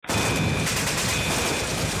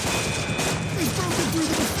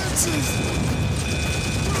Francis!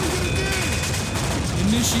 What are we gonna do?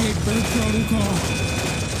 Initiate bird protocol.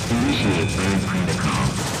 Initiate bird protocol.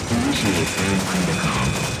 Initiate bird protocol.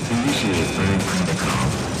 Initiate bird protocol.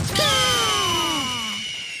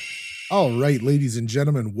 All right, ladies and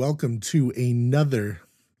gentlemen, welcome to another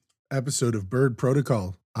episode of Bird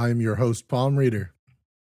Protocol. I am your host, Palm Reader.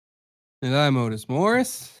 And I'm Otis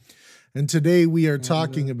Morris. And today we are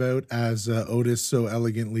talking about, as Otis so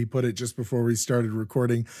elegantly put it just before we started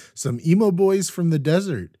recording, some emo boys from the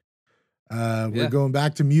desert. We're going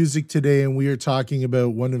back to music today, and we are talking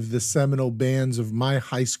about one of the seminal bands of my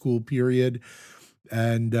high school period,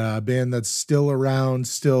 and a band that's still around,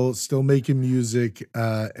 still making music,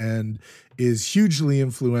 and is hugely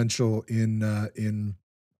influential in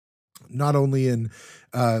not only in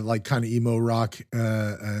like kind of emo rock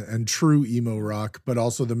and true emo rock, but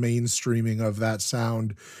also the mainstreaming of that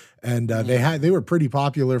sound. And they were pretty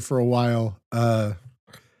popular for a while,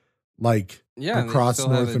 like across they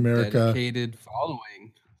still North have America. Dedicated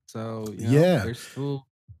following. So they're still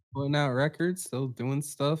putting out records, still doing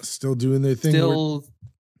stuff, still doing their thing.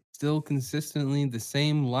 Still consistently the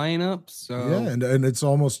same lineup. So yeah, and it's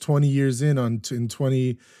almost 20 years in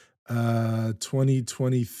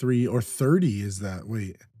 2023 or 30 is that?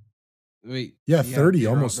 Wait. Yeah, 30,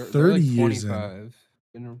 almost 30 like years in.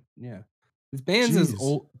 This band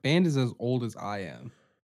is as old as I am.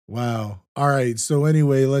 Wow. All right. So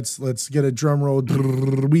anyway, let's get a drum roll.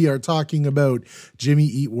 We are talking about Jimmy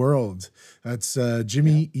Eat World. That's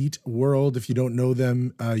Jimmy Eat World. If you don't know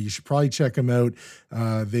them, you should probably check them out.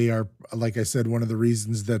 They are, like I said, one of the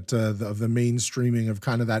reasons that of the mainstreaming of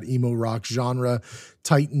kind of that emo rock genre,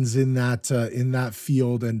 titans in that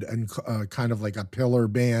field, and kind of like a pillar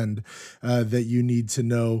band that you need to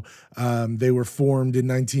know. They were formed in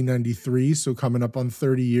 1993, so coming up on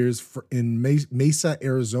 30 years in Mesa,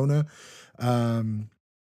 Arizona. And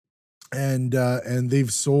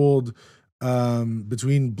they've sold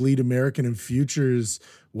between Bleed American and Futures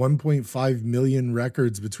 1.5 million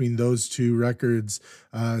records between those two records.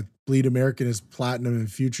 Bleed American is platinum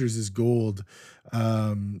and Futures is gold.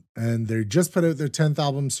 And they just put out their 10th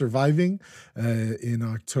album, Surviving, in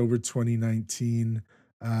October 2019.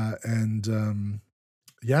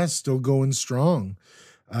 Still going strong.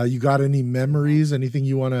 You got any memories, anything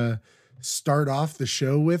you want to start off the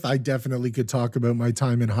show with? I definitely could talk about my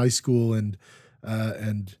time in high school and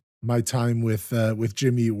my time with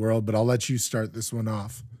Jimmy Eat World, but I'll let you start this one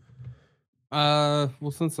off.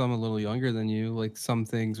 Well, since I'm a little younger than you, like some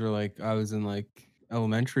things were like I was in like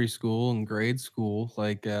elementary school and grade school,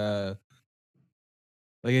 like I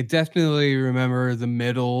definitely remember The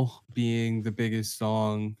Middle being the biggest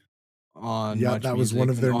song on Much that was Music one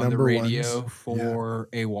of their on number the radio ones for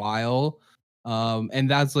a while. And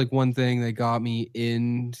that's like one thing that got me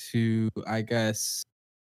into, I guess,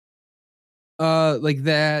 like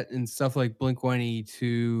that and stuff like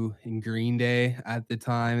Blink-182 and Green Day at the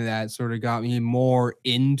time. That sort of got me more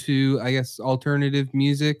into, I guess, alternative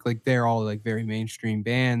music. Like they're all like very mainstream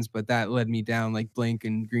bands, but that led me down, like Blink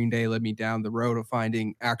and Green Day led me down the road of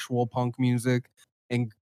finding actual punk music,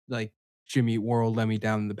 and like Jimmy Eat World led me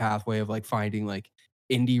down the pathway of like finding like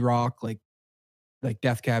indie rock, like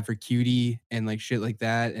Death Cab for Cutie and like shit like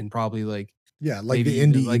that, and probably like like the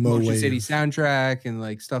indie like emo Motion wave. City Soundtrack and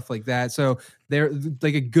like stuff like that. So they're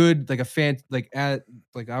like a good, like a fan, like at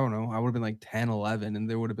like I don't know, I would have been like 10, 11, and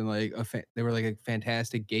there would have been like they were like a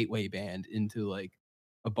fantastic gateway band into like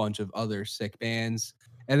a bunch of other sick bands,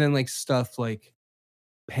 and then like stuff like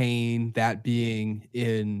Pain, that being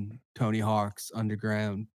in Tony Hawk's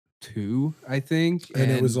Underground 2, I think,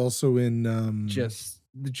 and it was also in just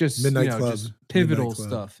Midnight Club, just pivotal Midnight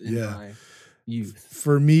Club. stuff in my youth.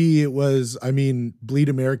 For me, it was, Bleed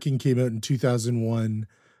American came out in 2001.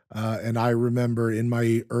 And I remember in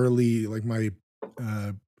my early, like my,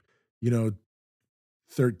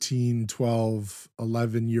 13, 12,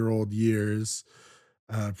 11-year-old years,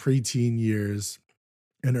 preteen years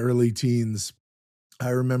and early teens, I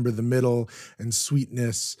remember The Middle and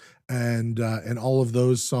Sweetness and all of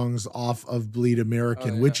those songs off of Bleed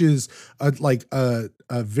American, which is a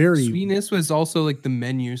very... Sweetness was also like the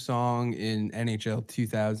menu song in NHL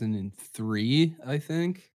 2003, I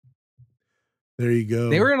think. There you go.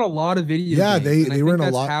 They were in a lot of video games. They were in a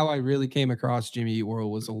lot. That's how I really came across Jimmy Eat World,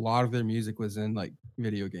 was a lot of their music was in like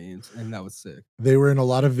video games, and that was sick. They were in a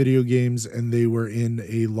lot of video games, and they were in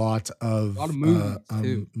a lot of movies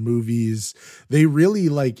too. Movies. They really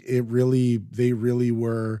they really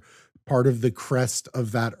were part of the crest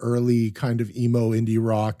of that early kind of emo indie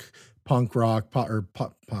rock, punk rock,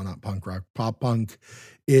 not punk rock, pop punk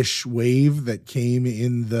ish wave that came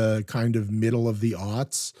in the kind of middle of the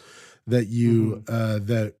aughts. that Mhm.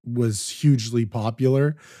 that was hugely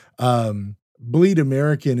popular. Bleed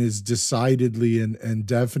American is decidedly and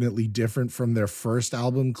definitely different from their first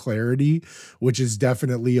album, Clarity, which is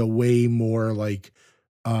definitely a way more like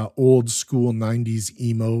old school 90s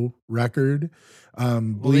emo record. Well, they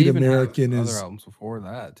Bleed even have American other is, albums before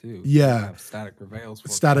that too. They even yeah, have Static Prevails for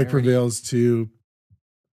Static Clarity. Prevails too.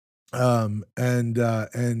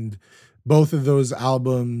 And both of those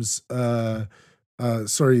albums,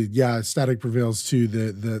 sorry, yeah, Static Prevails too.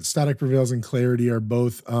 The Static Prevails and Clarity are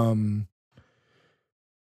both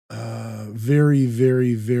very,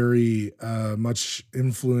 very, very much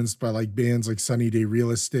influenced by like bands like Sunny Day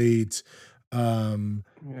Real Estate. Um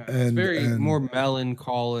Yeah, it's very more and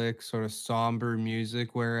melancholic, sort of somber music,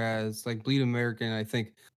 whereas like Bleed American, I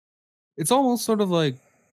think it's almost sort of like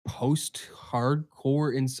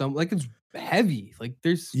post-hardcore in some like, it's heavy, like,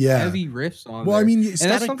 there's yeah. heavy riffs on Well, I there, mean, and that's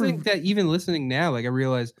Static something that even listening now, like, I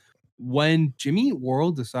realize when Jimmy Eat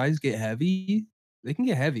World decides to get heavy, they can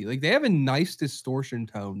get heavy, like, they have a nice distortion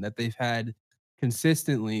tone that they've had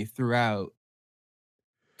consistently throughout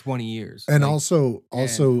 20 years, And like and also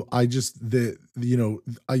I just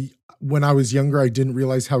I when I was younger I didn't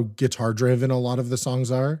realize how guitar driven a lot of the songs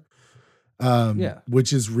are. yeah,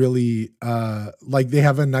 Which is really like they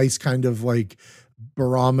have a nice kind of like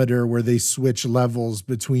barometer where they switch levels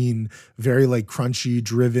between very like crunchy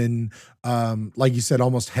driven, like you said,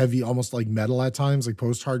 almost heavy, almost like metal at times, like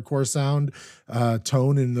post-hardcore sound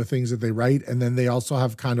tone in the things that they write. And then they also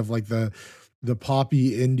have kind of like the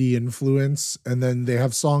poppy indie influence. And then they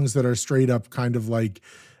have songs that are straight up kind of like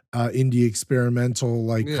indie experimental,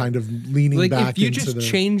 like yeah. kind of leaning Like, if back you into just the,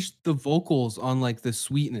 changed the vocals on, like, the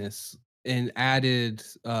sweetness and added,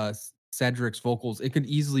 Cedric's vocals, it could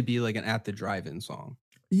easily be like an At the Drive-In song,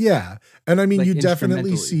 yeah, and I mean, like,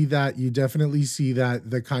 instrumentally. you definitely see that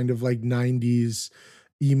the kind of like 90s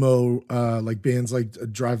emo, like bands like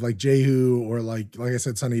Drive Like Jehu or like I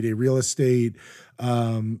said, Sunny Day Real Estate,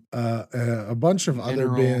 a bunch of other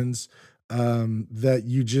Mineral. bands, that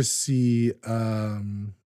you just see,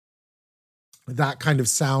 that kind of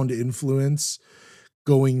sound influence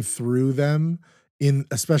going through them in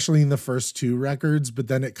especially in the first two records, but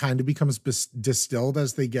then it kind of becomes distilled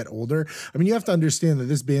as they get older. I mean, you have to understand that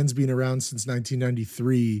this band's been around since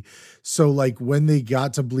 1993. So like when they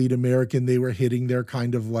got to Bleed American, they were hitting their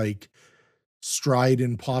kind of like stride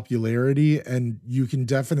in popularity, and you can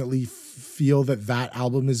definitely feel that that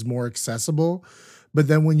album is more accessible. But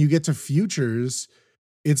then when you get to Futures,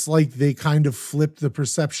 it's like they kind of flipped the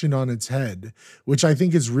perception on its head, which I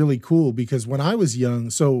think is really cool because when I was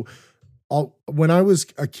young, when I was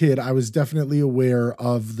a kid, I was definitely aware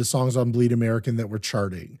of the songs on Bleed American that were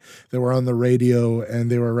charting, that were on the radio, and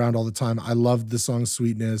they were around all the time. I loved the song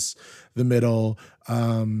Sweetness, The Middle,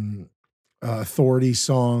 Authority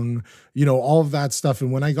song, all of that stuff.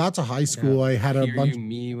 And when I got to high Yeah, school, I had a Hear You bunch,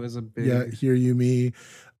 Me was a yeah, big Hear You Me.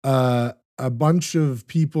 A bunch of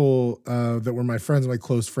people that were my friends, my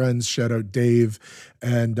close friends, shout out Dave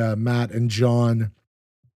and Matt and John,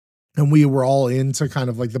 and we were all into kind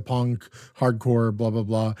of like the punk hardcore blah blah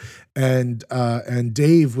blah. And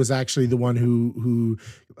Dave was actually the one who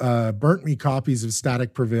burnt me copies of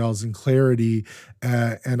Static Prevails and Clarity,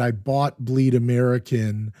 and I bought Bleed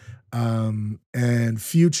American and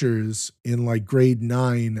Futures in like grade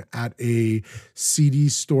 9 at a CD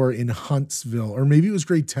store in Huntsville, or maybe it was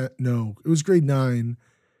grade 10. No, it was grade 9.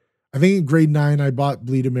 I think in grade 9 I bought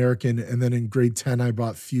Bleed American, and then in grade 10 I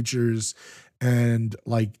bought Futures and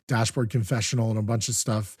like Dashboard Confessional and a bunch of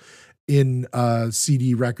stuff in a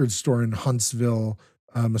CD record store in Huntsville,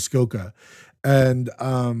 Muskoka. And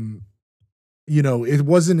it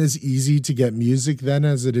wasn't as easy to get music then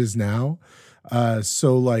as it is now.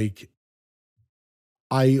 So like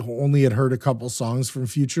I only had heard a couple songs from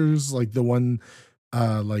Futures, like the one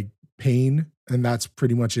like Pain, and that's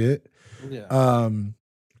pretty much it. yeah. Um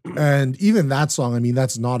and even that song, I mean,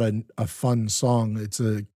 that's not a fun song. It's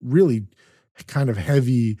a really kind of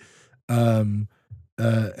heavy um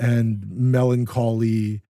and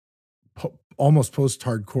melancholy, almost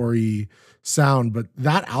post-hardcore sound. But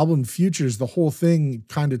that album Futures, the whole thing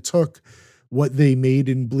kind of took what they made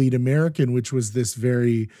in Bleed American, which was this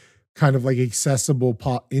very kind of like accessible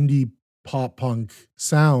pop indie pop punk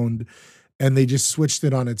sound, and they just switched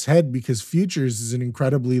it on its head because Futures is an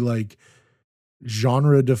incredibly like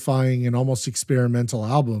genre defying and almost experimental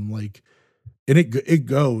album. Like, and it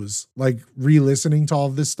goes like re-listening to all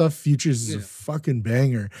of this stuff. Futures is a Yeah. fucking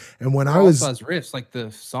banger. And when It I also was, has riffs, like the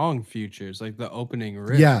song Futures, like the opening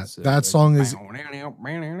riff yeah, is that like song is, it's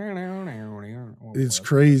whatever,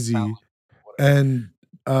 crazy. whatever. And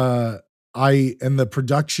uh and the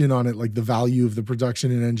production on it, like the value of the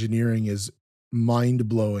production and engineering is mind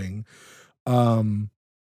blowing. Um,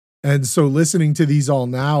 and so listening to these all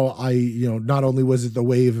now, not only was it the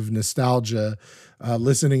wave of nostalgia,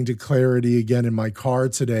 listening to Clarity again in my car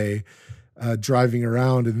today, driving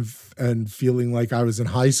around and feeling like I was in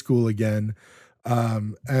high school again,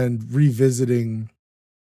 and revisiting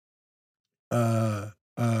a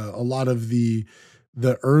lot of the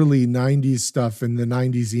early 90s stuff and the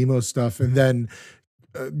 90s emo stuff, and then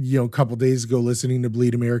a couple days ago listening to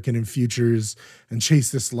Bleed American and Futures and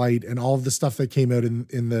Chase This Light and all of the stuff that came out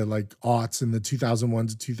in the like aughts in the 2001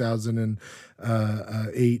 to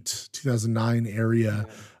 2008 2009 area.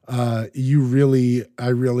 I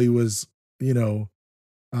really was,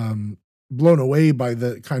 blown away by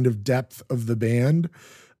the kind of depth of the band,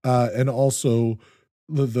 and also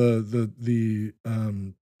the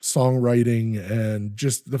songwriting, and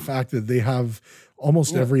just the fact that they have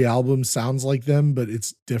almost Yeah. every album sounds like them, but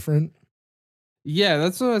it's different. Yeah,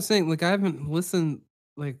 that's what I was saying. Like I haven't listened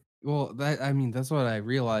like well, that I mean, that's what I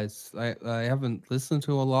realized. I haven't listened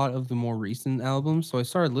to a lot of the more recent albums, so I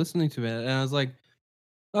started listening to it and I was like,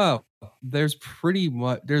 "Oh, there's pretty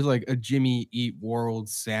much there's like a Jimmy Eat World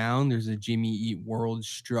sound, there's a Jimmy Eat World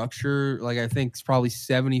structure." Like I think it's probably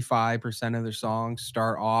 75% of their songs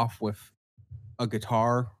start off with a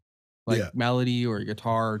guitar like Yeah. melody or a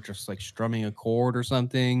guitar just like strumming a chord or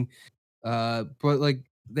something. But like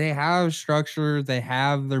they have structure, they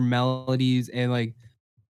have their melodies, and like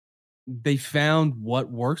they found what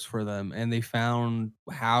works for them, and they found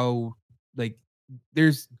how like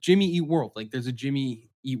there's Jimmy Eat World, like there's a Jimmy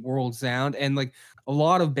Eat World sound, and like a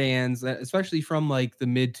lot of bands, especially from like the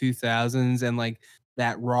mid 2000s and like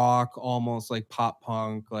that rock, almost like pop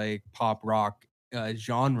punk, like pop rock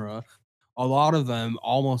genre, a lot of them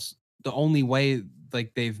almost the only way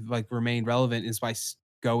like they've like remained relevant is by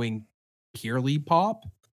going purely pop.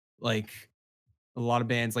 Like a lot of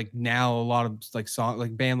bands like now, a lot of like song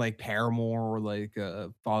like band like Paramore or like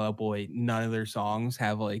Fall Out Boy, none of their songs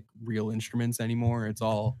have like real instruments anymore. It's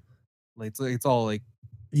all like it's all like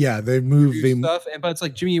Yeah, they've moved. produced stuff. And but it's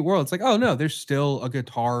like Jimmy Eat World. It's like, oh no, there's still a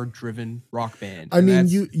guitar driven rock band. I And mean,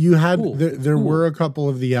 that's you had cool. It's there cool. were a couple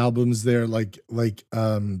of the albums there,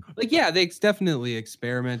 Like, yeah, they definitely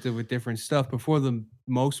experimented with different stuff, but for the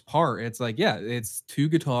most part, it's like, yeah, it's two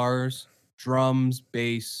guitars, drums,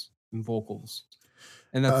 bass, and vocals.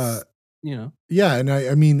 And uh that's, you know, yeah, and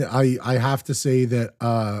I mean, I have to say that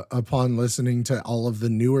upon listening to all of the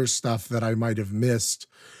newer stuff that I might have missed,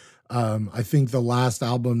 I think the last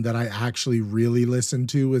album that I actually really listened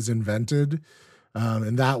to was Invented.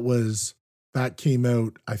 And that came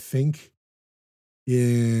out, I think,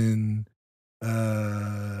 in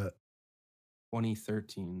uh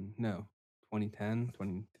 2013. No, 2010,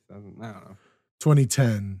 20,000. I don't know.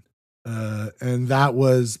 2010. And that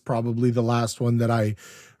was probably the last one that I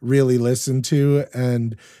really listened to.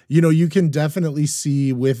 And, you can definitely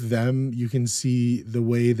see with them, you can see the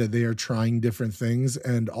way that they are trying different things.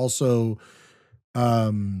 And also,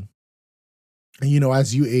 um,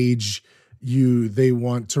 as you age, they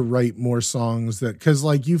want to write more songs that, because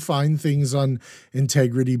like you find things on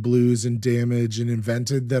Integrity Blues and Damage and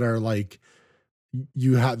Invented that are like,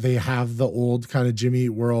 they have the old kind of Jimmy Eat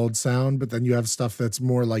World sound, but then you have stuff that's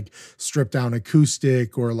more like stripped down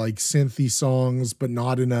acoustic or like synthy songs, but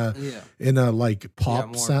not Yeah. in a like Yeah, pop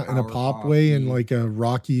more sound, in a power pop way, and pop-y. like a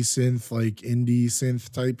rocky synth, like indie synth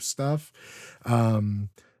type stuff. Um,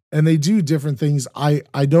 and they do different things. I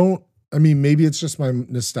don't. I mean, maybe it's just my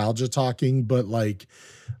nostalgia talking, but like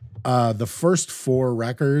the first four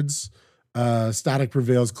records, Static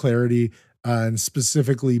Prevails, Clarity, and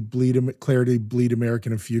specifically Clarity, Bleed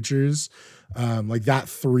American and Futures, like that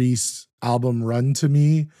album run to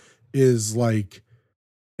me is like,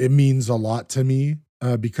 it means a lot to me,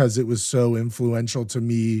 because it was so influential to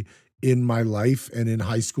me in my life and in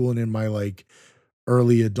high school and in my like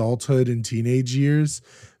early adulthood and teenage years,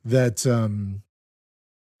 that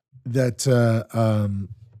that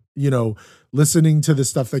you know listening to the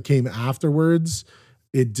stuff that came afterwards,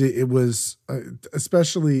 it was,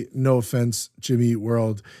 especially, no offense, Jimmy Eat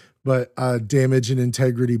World, but Damage and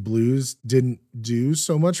Integrity Blues didn't do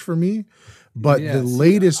so much for me, but the Yeah, see,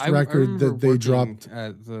 latest I record remember that they working dropped.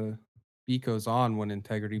 at the Beat Goes On when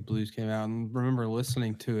Integrity Blues came out, and remember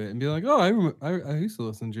listening to it and being like, "Oh, I used to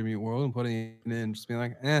listen to Jimmy Eat World," and putting it in and just being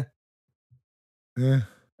like, "Eh." eh,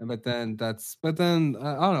 But then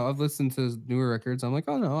I don't know. I've listened to newer records. I'm like,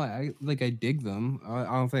 oh no, I like I dig them. I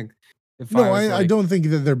don't think if No, I was I like, don't think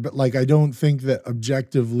that like, I don't think that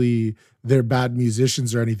objectively they're bad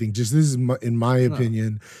musicians or anything. Just this is in my no,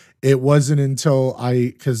 opinion. It wasn't until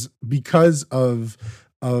because of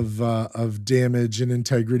of Damage and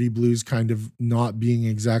Integrity Blues kind of not being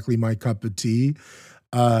exactly my cup of tea,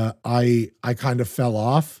 I kind of fell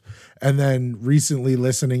off. And then recently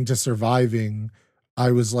listening to Surviving,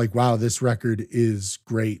 I was like, wow, this record is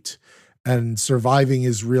great. And Surviving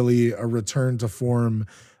is really a return to form.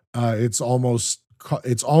 It's almost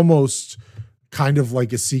kind of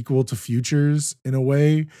like a sequel to Futures in a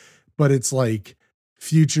way, but it's like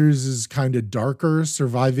Futures is kind of darker.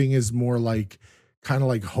 Surviving is more like kind of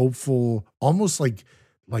like hopeful, almost like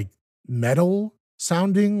metal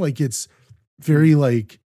sounding. Like it's very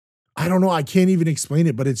like I don't know, I can't even explain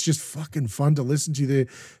it, but it's just fucking fun to listen to.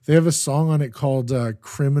 They have a song on it called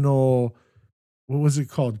Criminal. What was it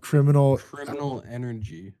called? Criminal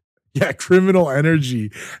Energy. Yeah, Criminal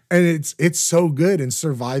Energy. And it's so good. And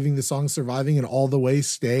Surviving, the song Surviving and All the Way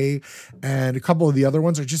Stay, and a couple of the other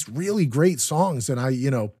ones are just really great songs. And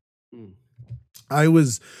Mm. I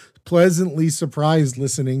was pleasantly surprised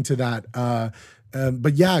listening to that.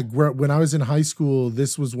 But yeah, when I was in high school,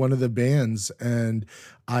 this was one of the bands, and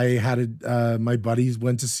I had my buddies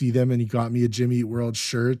went to see them, and he got me a Jimmy Eat World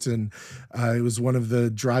shirt, and it was one of the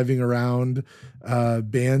driving around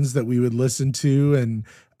bands that we would listen to, and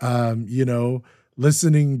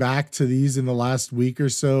listening back to these in the last week or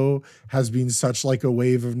so has been such like a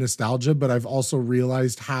wave of nostalgia. But I've also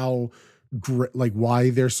realized how great, like why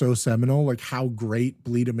they're so seminal, like how great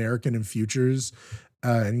Bleed American and Futures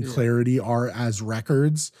and Yeah. Clarity are as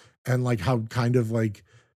records, and like how kind of like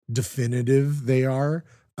definitive they are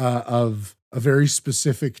of a very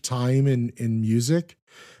specific time in music.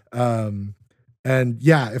 Um, and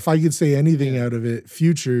yeah, if I could say anything Yeah. out of it,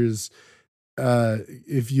 Futures,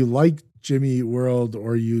 if you like Jimmy Eat World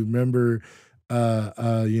or you remember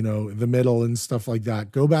the middle and stuff like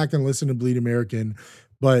that, go back and listen to Bleed American,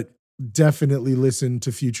 but definitely listen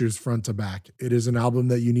to Futures front to back. It is an album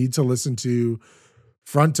that you need to listen to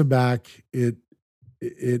front to back.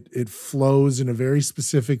 It flows in a very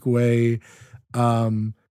specific way.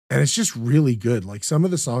 And it's just really good. Like some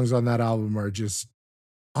of the songs on that album are just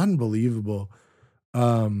unbelievable.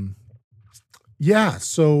 Um yeah,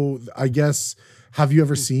 so I guess have you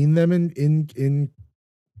ever Mm. seen them in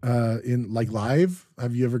like live?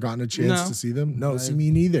 Have you ever gotten a chance to No, see them? No, see I me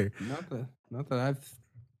neither. not that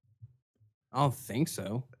I don't think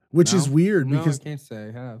so. Which is No, weird no, I can't say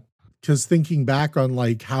I have. because thinking back on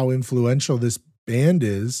like how influential this band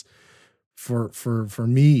is for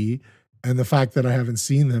me, and the fact that I haven't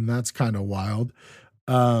seen them, that's kind of wild.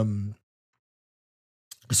 Um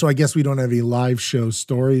so I guess we don't have any live show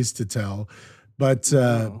stories to tell.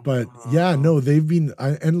 No, But yeah, no,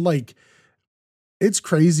 and like it's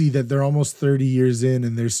crazy that they're almost 30 years in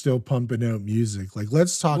and they're still pumping out music. Like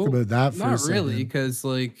let's talk well, about that for a not really, second. because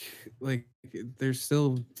like they're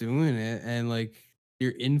still doing it, and like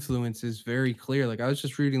your influence is very clear. Like I was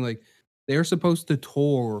just reading, like they're supposed to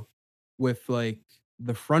tour with like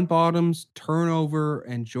the Front Bottoms, Turnover,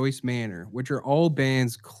 and Joyce Manor, which are all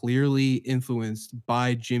bands clearly influenced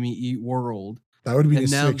by Jimmy Eat World, That would have been a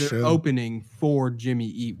and now sick they're show. opening for Jimmy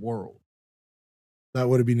Eat World. That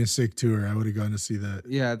would have been a sick tour. I would have gone to see that.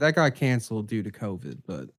 Yeah, that got canceled due to COVID,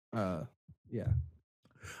 but yeah.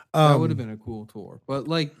 That would have Um been a cool tour. But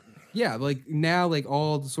like, yeah, like now, like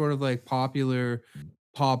all the sort of like popular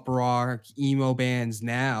pop rock emo bands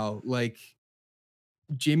now, like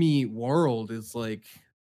Jimmy Eat World is like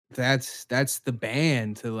that's the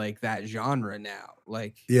band to like that genre now.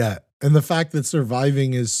 Like, yeah, and the fact that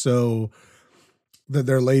Surviving is so that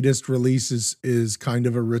their latest release is kind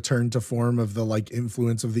of a return to form of the like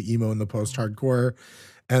influence of the emo and the post-hardcore,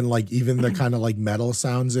 and like even the kind of like metal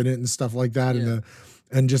sounds in it and stuff like that, yeah,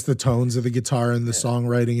 and just the tones of the guitar and the yeah,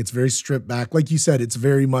 songwriting. It's very stripped back. Like you said, it's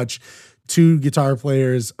very much two guitar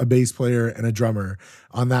players, a bass player, and a drummer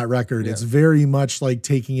on that record. yeah. It's very much like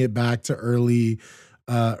taking it back to early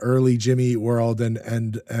Jimmy Eat World, and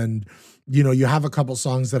you have a couple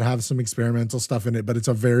songs that have some experimental stuff in it, but it's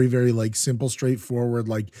a very, very like simple, straightforward,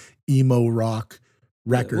 like emo rock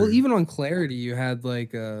Yeah, well, record. even on Clarity, you had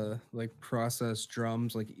like processed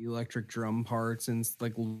drums, like electric drum parts and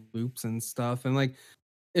like loops and stuff, and like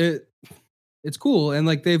it it's cool, and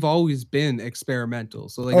like they've always been experimental,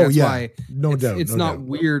 so like Oh that's yeah, why no doubt, it's no not doubt.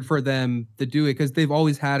 weird for them to do it, because they've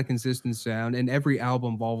always had a consistent sound, and every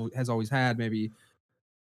album has always had maybe,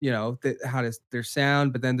 how does their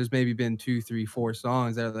sound, but then there's maybe been 2, 3, 4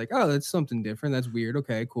 songs that are like, oh, that's something different, that's weird,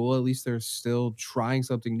 okay, cool, at least they're still trying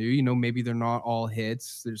something new, maybe they're not all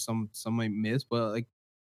hits, there's some might miss, but like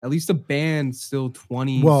at least a band still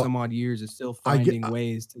 20 Well, some odd years is still I get finding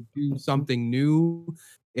ways to do something new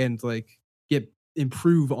and like get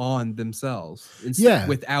improve on themselves Yeah.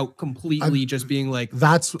 without completely just being like,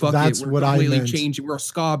 That's fuck that's it, we're what I completely meant. changing. We're a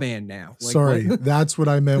ska band now. Like, Sorry, what? that's what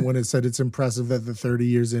I meant when it said it's impressive that the 30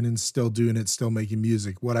 years in and still doing it, still making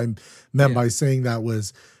music. What I meant Yeah. by saying that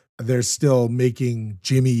was they're still making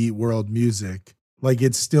Jimmy Eat World music. Like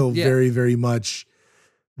it's still Yeah. very, very much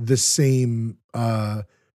the same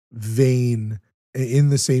vein, in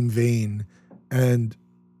the same vein. And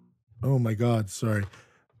oh my God, sorry.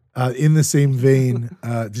 In the same vein,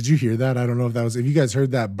 did you hear that? I don't know if that was, if you guys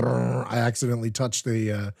heard that, brrr, I accidentally touched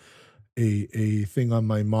a thing on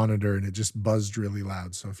my monitor and it just buzzed really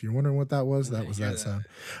loud. So if you're wondering what that was, that was that sound.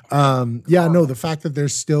 Yeah, no, the fact that they're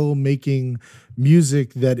still making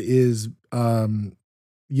music that is,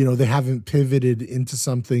 they haven't pivoted into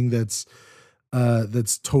something that's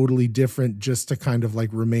totally different just to kind of like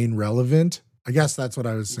remain relevant. I guess that's what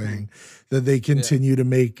I was saying, that they continue to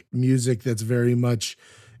make music that's very much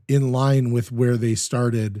in line with where they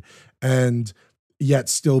started and yet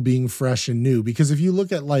still being fresh and new. Because if you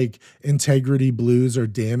look at like Integrity Blues or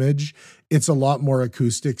Damage, it's a lot more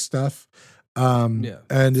acoustic stuff. And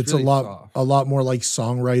it's really a lot more like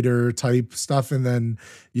songwriter type stuff. And then,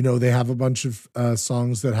 they have a bunch of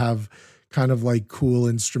songs that have kind of like cool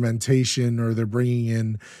instrumentation, or they're bringing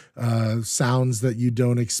in sounds that you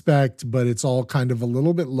don't expect, but it's all kind of a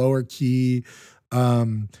little bit lower key.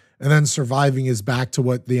 And then Surviving is back to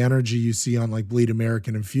what the energy you see on like Bleed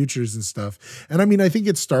American and Futures and stuff. And I mean, I think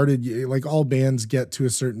it started like all bands get to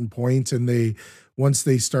a certain point and once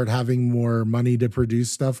they start having more money to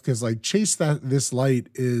produce stuff, because like Chase This Light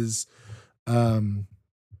is a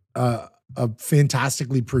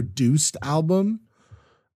fantastically produced album.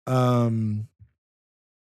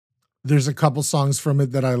 There's a couple songs from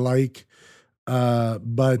it that I like,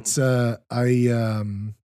 but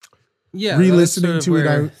re-listening to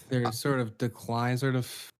it, their sort of decline sort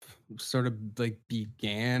of like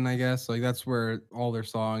began, I guess. Like that's where all their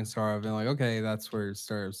songs sort of been like, okay, that's where it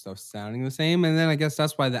started stuff sounding the same. And then I guess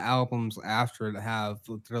that's why the albums after it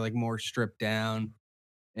they're like more stripped down,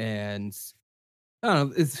 and I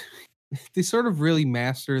don't know, they sort of really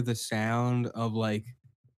master the sound of like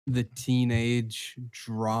the teenage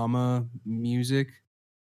drama music,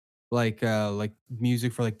 like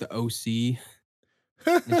music for like the OC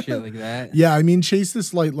and shit like that. Yeah, I mean, Chase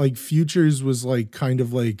This Light, like Futures was like kind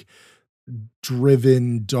of like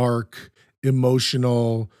driven, dark,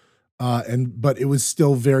 emotional, but it was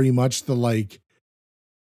still very much the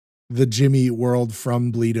Jimmy Eat World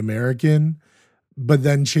from Bleed American. But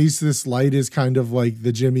then Chase This Light is kind of like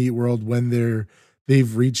the Jimmy Eat World when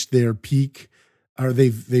they've reached their peak, or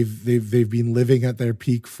they've been living at their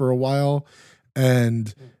peak for a while,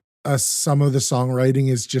 and some of the songwriting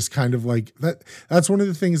is just kind of like that. That's one of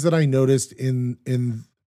the things that I noticed in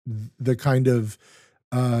the kind of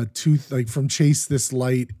from Chase This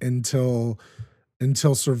Light until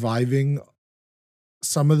Surviving.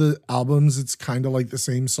 Some of the albums, it's kind of like the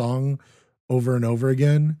same song over and over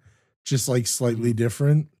again, just like slightly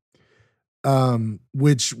different.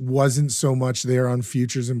 Which wasn't so much there on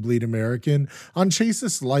Futures and Bleed American. On Chase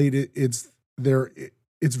This Light, it's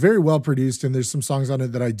very well produced, and there's some songs on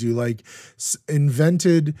it that I do like.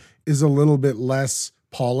 Invented is a little bit less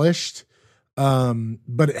polished,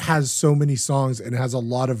 but it has so many songs and it has a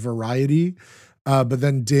lot of variety. But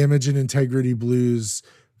then Damage and Integrity Blues,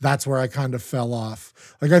 that's where I kind of fell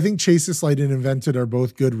off. Like I think Chase This Light and Invented are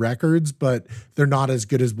both good records, but they're not as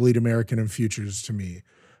good as Bleed American and Futures to me.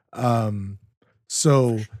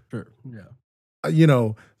 So sure.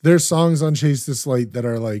 Yeah. There's songs on Chase This Light that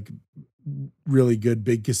are like really good,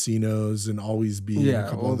 Big Casinos and Always Be, and a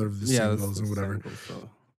couple other of the singles and whatever.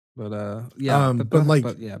 But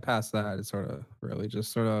past that, it sort of really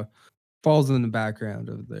just sort of falls in the background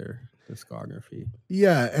of their discography.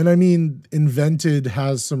 Yeah, and I mean, Invented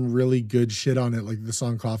has some really good shit on it, like the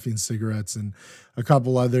song Coffee and Cigarettes, and a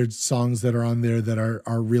couple other songs that are on there that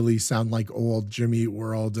are really sound like old Jimmy Eat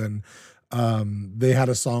World. And they had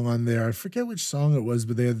a song on there, I forget which song it was,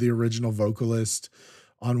 but they had the original vocalist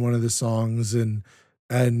on one of the songs, and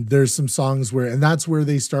there's some songs and that's where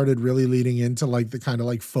they started really leading into like the kind of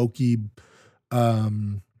like folky,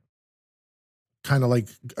 kind of like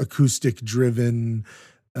acoustic driven,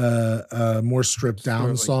 more stripped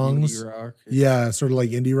down songs. Indie rock. Yeah, sort of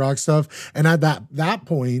like indie rock stuff. And at that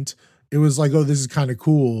point, it was like, oh, this is kind of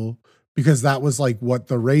cool, because that was like what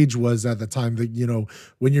the rage was at the time. That,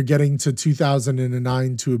 when you're getting to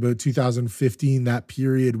 2009 to about 2015, that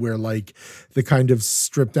period where like the kind of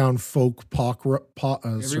stripped down folk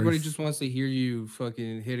everybody just wants to hear you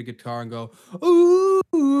fucking hit a guitar and go,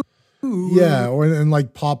 ooh, Yeah, or and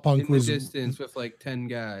like pop punk in the was distance with like 10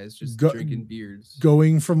 guys just go, drinking beers.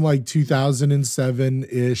 going from like 2007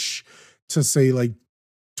 ish to say like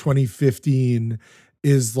 2015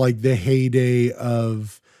 is like the heyday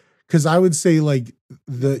of, because I would say like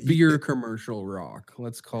the Beer commercial rock.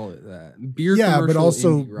 Let's call it that. Beer yeah, commercial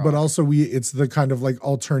indie but rock. also we it's the kind of like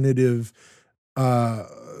alternative uh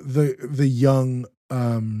the young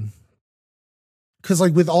because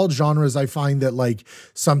like with all genres I find that like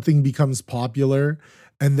something becomes popular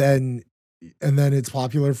and then it's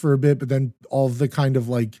popular for a bit, but then all of the kind of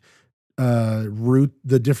like root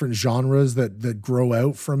the different genres that grow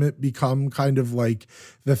out from it become kind of like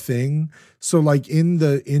the thing. So like in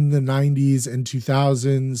the 90s and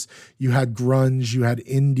 2000s you had grunge, you had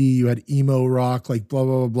indie, you had emo rock, like blah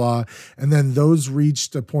blah blah blah, and then those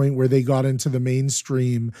reached a point where they got into the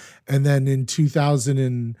mainstream, and then in 2000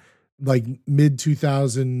 and like mid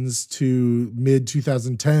 2000s to mid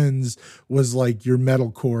 2010s was like your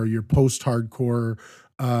metalcore, your post hardcore,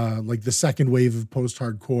 like the second wave of post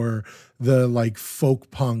hardcore, the like folk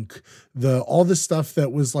punk, the all the stuff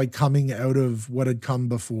that was like coming out of what had come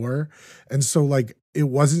before. And so like it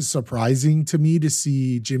wasn't surprising to me to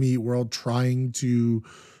see Jimmy Eat World trying to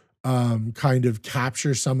kind of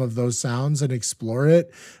capture some of those sounds and explore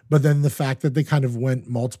it. But then the fact that they kind of went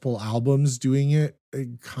multiple albums doing it,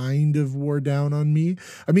 it kind of wore down on me.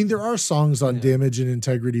 I mean, there are songs on Yeah. Damage and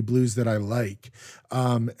Integrity Blues that I like.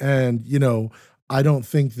 And you know, I don't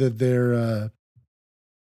think that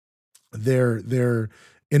they're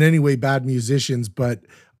in any way bad musicians, but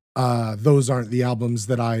those aren't the albums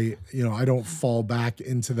that I don't fall back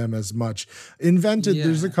into them as much. Invented,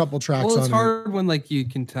 there's a Yeah. couple tracks Well, it's on it. hard when like you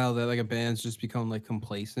can tell that like a band's just become like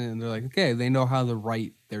complacent and they're like, okay, they know how to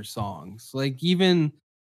write their songs. Like even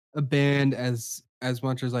a band as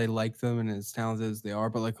much as I like them and as talented as they are,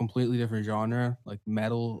 but like completely different genre, like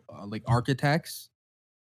metal, like Architects.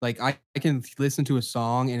 Like I can listen to a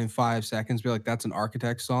song and in 5 seconds be like, that's an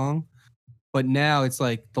Architect song. But now it's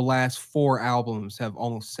like the last 4 albums have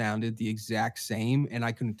almost sounded the exact same, and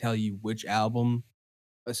I couldn't tell you which album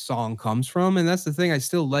a song comes from. And that's the thing. I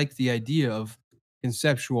still like the idea of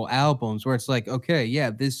conceptual albums where it's like, okay, yeah,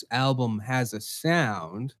 this album has a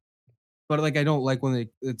sound, but like I don't like when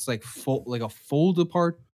it's like full like a full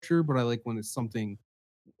departure, but I like when it's something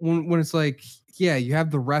when it's like, yeah, you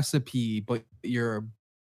have the recipe, but you're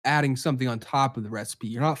adding something on top of the recipe.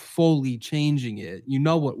 You're not fully changing it. You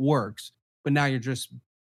know what works, but now you're just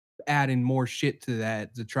adding more shit to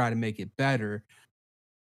that to try to make it better.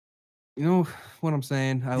 You know what I'm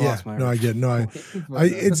saying? I Yeah, lost my no, I get original no, point, I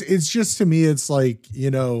but it's just to me, it's like,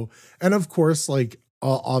 and of course, like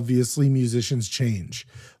obviously musicians change.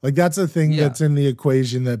 Like that's a thing yeah, that's in the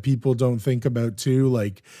equation that people don't think about too.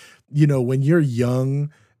 Like, when you're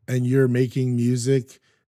young and you're making music,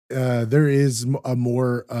 there is a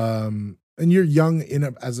more and you're young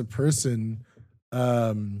as a person,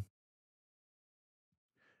 um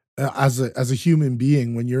as a human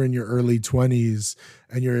being, when you're in your early 20s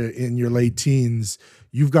and you're in your late teens,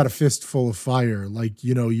 you've got a fistful of fire. Like,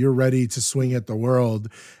 you're ready to swing at the world,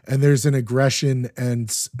 and there's an aggression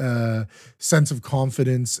and sense of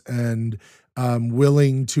confidence and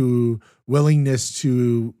willingness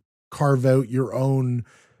to carve out your own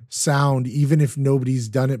sound, even if nobody's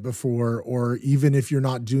done it before, or even if you're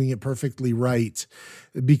not doing it perfectly right,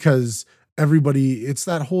 because it's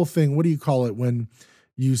that whole thing. What do you call it when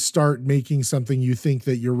you start making something you think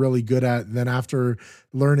that you're really good at, and then after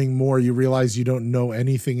learning more you realize you don't know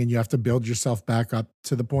anything, and you have to build yourself back up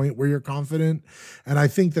to the point where you're confident? And I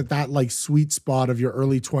think that like sweet spot of your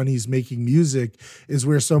early 20s making music is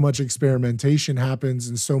where so much experimentation happens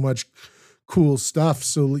and so much cool stuff.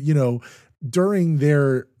 So during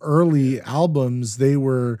their early albums they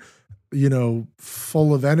were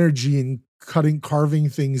full of energy and carving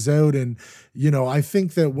things out. And I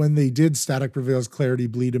think that when they did Static Prevails, Clarity,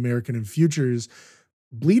 Bleed American, and Futures,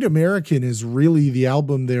 Bleed American is really the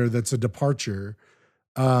album there that's a departure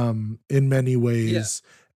in many yeah, ways.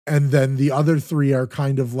 And then the other 3 are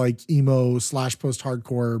kind of like emo /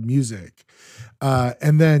 post-hardcore music.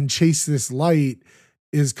 And then Chase This Light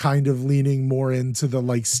is kind of leaning more into the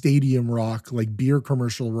like stadium rock, like beer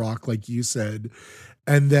commercial rock, like you said.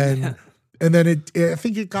 And then yeah, I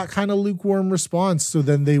think it got kind of lukewarm response. So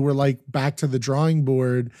then they were like back to the drawing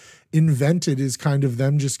board. Invented is kind of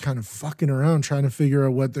them just kind of fucking around trying to figure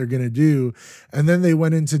out what they're going to do. And then they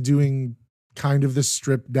went into doing kind of the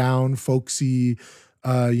stripped down folksy,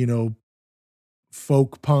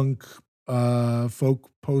 folk punk folk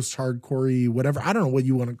post-hardcore, whatever. I don't know what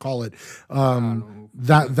you want to call it. I don't know.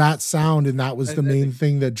 That sound, and that was the I main think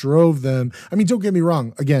thing that drove them. I mean, don't get me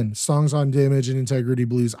wrong. Again, songs on Damage and Integrity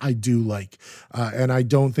Blues, I do like, and I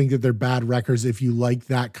don't think that they're bad records if you like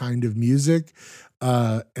that kind of music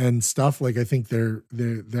and stuff. Like I think they're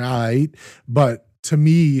all right, but to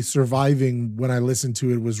me, Surviving, when I listened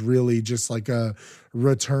to it, was really just like a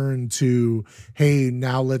return to, hey,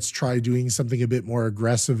 now let's try doing something a bit more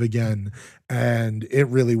aggressive again, and it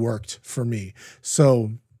really worked for me.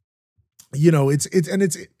 So,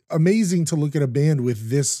 it's amazing to look at a band with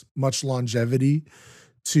this much longevity,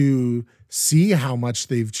 to see how much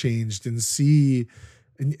they've changed and see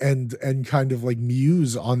and kind of like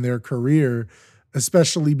muse on their career,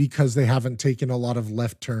 especially because they haven't taken a lot of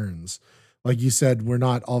left turns. Like you said, we're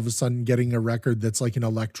not all of a sudden getting a record that's like an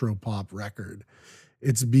electro pop record.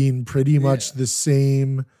 It's been pretty much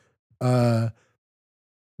yeah. uh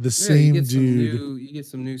the Yeah, you same get some dude.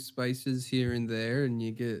 new spices here and there, and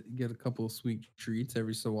you get a couple of sweet treats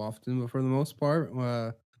every so often. But for the most part,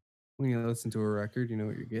 when you listen to a record, you know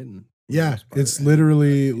what you're getting for the Yeah, most part. it's And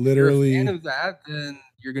literally if you're a fan literally of that, then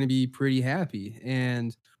you're gonna be pretty happy.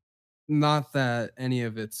 And not that any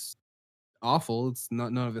of it's awful. It's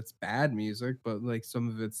not none of it's bad music, but like some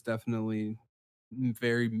of it's definitely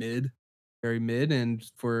very mid, very mid. And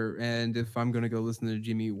if I'm gonna go listen to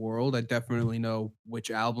Jimmy Eat World, I definitely know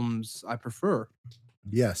which albums I prefer.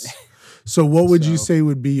 yes. So what would you So say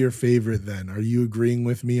would be your favorite then? Are you agreeing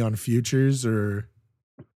with me on Futures or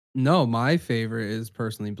no, my favorite is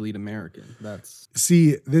personally Bleed American. That's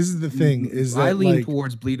see, this is the thing is I that lean like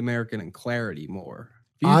towards Bleed American and Clarity more.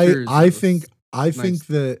 I Futures I is think I nice. think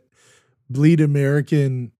that Bleed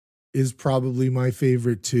American is probably my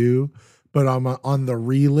favorite too, but on the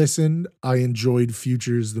re-listen, I enjoyed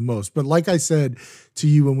Futures the most. But like I said to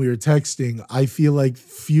you when we were texting, I feel like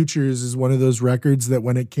Futures is one of those records that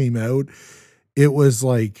when it came out, it was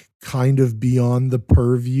like kind of beyond the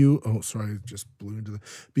purview. Oh, sorry, I just blew into the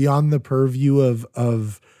beyond the purview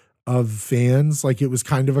of fans. Like it was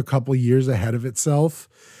kind of a couple years ahead of itself.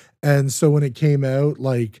 And so when it came out,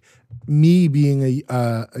 like me being it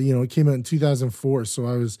came out in 2004, so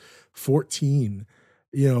I was 14.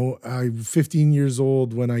 I'm 15 years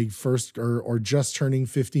old when I first, or just turning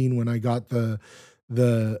 15 when I got the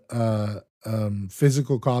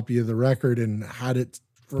physical copy of the record and had it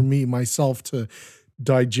for me myself to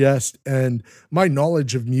digest. And my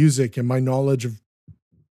knowledge of music and my knowledge of,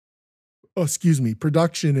 oh, excuse me,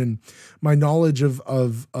 production, and my knowledge of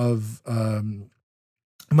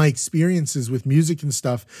my experiences with music and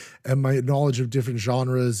stuff, and my knowledge of different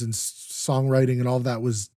genres and songwriting and all that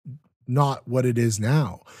was not what it is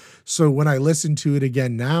now. So when I listen to it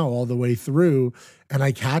again now all the way through, and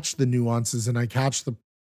I catch the nuances and I catch the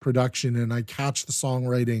production and I catch the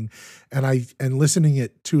songwriting, and listening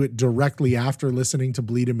it to it directly after listening to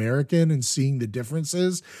Bleed American and seeing the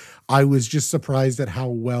differences, I was just surprised at how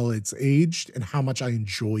well it's aged and how much I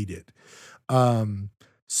enjoyed it. Um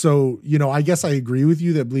so, I guess I agree with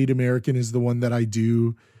you that Bleed American is the one that I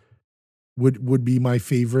do would be my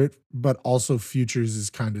favorite, but also Futures is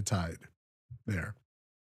kind of tied there.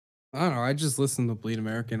 I don't know. I just listen to Bleed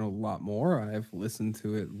American a lot more. I've listened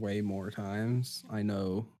to it way more times. I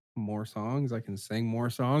know more songs. I can sing more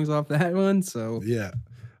songs off that one. So Yeah.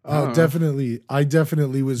 I don't know. Definitely. I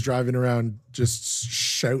definitely was driving around just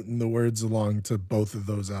shouting the words along to both of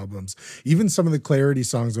those albums. Even some of the Clarity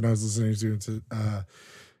songs when I was listening to it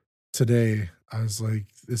today, I was like,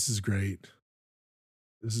 this is great.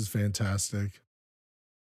 This is fantastic.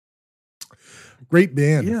 Great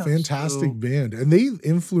band, Yeah. fantastic So band. And they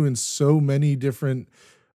influenced so many different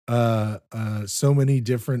other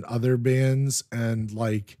bands, and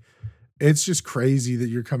like it's just crazy that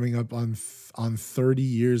you're coming up on 30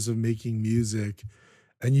 years of making music,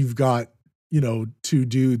 and you've got, two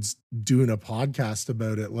dudes doing a podcast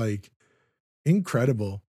about it. Like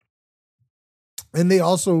incredible. And they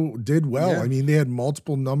also did well. I yeah. mean, they had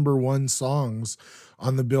multiple number one songs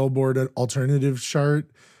on the Billboard Alternative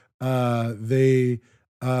chart. They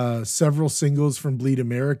several singles from Bleed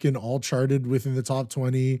American all charted within the top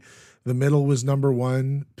 20. The Middle was number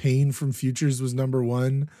one. Pain from Futures was number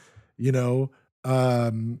one. You know,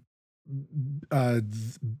 um,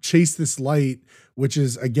 Chase This Light, which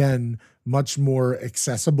is again much more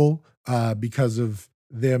accessible because of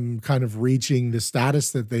them kind of reaching the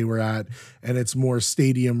status that they were at, and it's more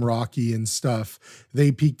stadium rocky and stuff.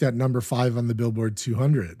 They peaked at number 5 on the Billboard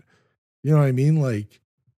 200. You know what I mean? Like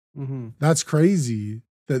Hmm. that's crazy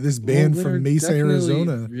that this Well, band they're from Mesa, definitely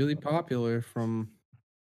Arizona. really popular from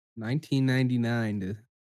 1999 to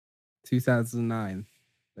 2009.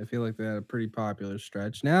 I feel like they had a pretty popular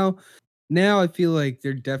stretch. Now now I feel like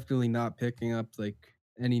they're definitely not picking up like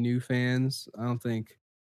any new fans. I don't think.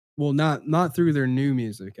 Well, not through their new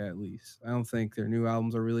music at least. I don't think their new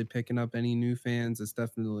albums are really picking up any new fans. It's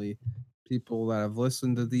definitely people that have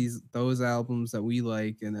listened to those albums that we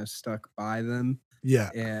like and have stuck by them Yeah.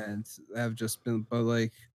 and have just been. But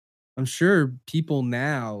like, I'm sure people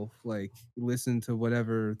now like listen to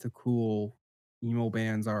whatever the cool emo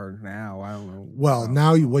bands are now. I don't know. Well,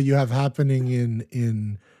 now what you have happening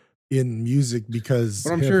in music, because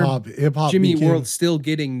But I'm sure hip hop Jimmy became, World's still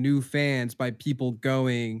getting new fans by people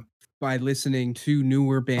going by listening to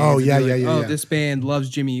newer bands. Oh, and yeah, be yeah, like, yeah, oh, yeah. this band loves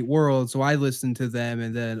Jimmy Eat World, so I listen to them,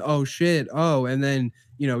 and then oh shit, oh, and then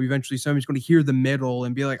eventually somebody's going to hear the middle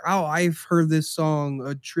and be like, oh, I've heard this song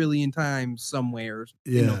a trillion times somewhere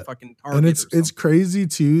in a Yeah. fucking And Target or something. it's crazy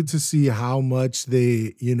too to see how much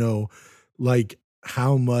they, like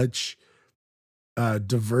how much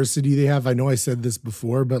diversity they have. I know I said this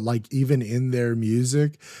before, but like even in their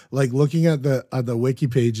music, like looking at the wiki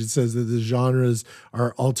page, it says that the genres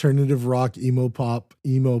are alternative rock, emo pop,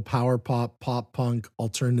 emo power pop, pop punk,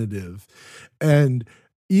 alternative. And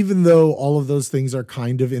even though all of those things are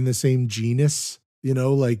kind of in the same genus,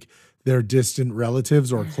 like they're distant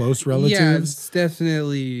relatives or close Yeah, relatives, it's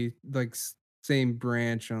definitely like same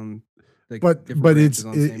branch on like but different but branches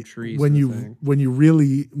on the same tree when sort of you thing. when you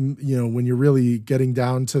really when you're really getting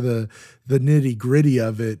down to the nitty gritty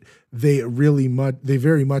of it, they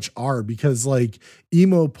very much are, because like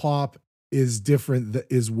emo pop is different,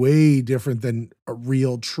 is way different than a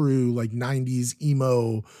real true like 90s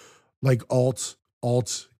emo, like alt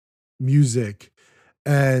music.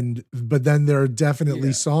 And but then there are definitely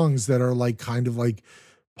Yeah. songs that are like kind of like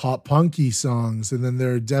pop punky songs, and then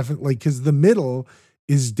there are definitely, because the middle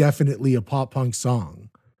is definitely a pop punk song.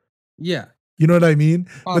 Yeah. You know what I mean?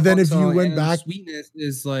 But Pop then punk if you song, went and then back, Sweetness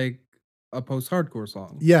is like a post-hardcore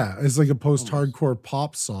song, yeah, it's like a almost. post-hardcore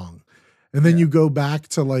pop song. And then Yeah. you go back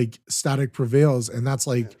to like Static Prevails, and that's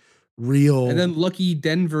like real. And then Lucky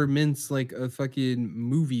Denver Mint's like a fucking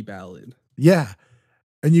movie ballad. Yeah.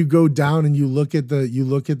 And you go down and you look at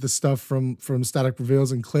the stuff from Static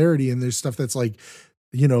Prevails and Clarity, and there's stuff that's like,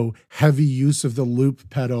 heavy use of the loop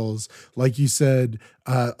pedals, like you said,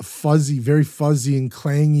 fuzzy, very fuzzy and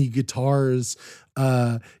clangy guitars,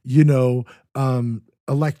 uh, you know,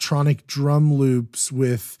 electronic drum loops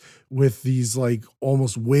with these like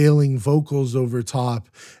almost wailing vocals over top.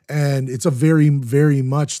 And it's a very, very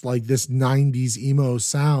much like this 90s emo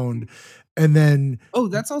sound. And then Oh,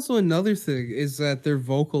 that's also another thing, is that their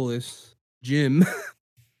vocalist, Jim,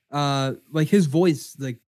 like his voice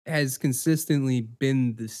like has consistently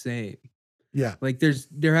been the same. yeah, Like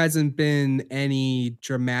there hasn't been any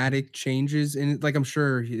dramatic changes in it. Like I'm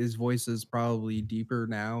sure his voice is probably deeper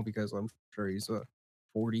now because I'm sure he's a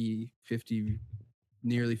 40, 50,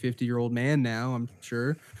 nearly 50-year-old man now, I'm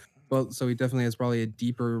sure. But so he definitely has probably a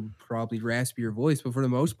deeper, probably raspier voice. But for the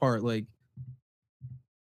most part, like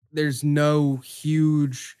there's no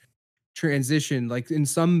huge transition. Like in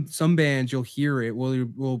some bands you'll hear it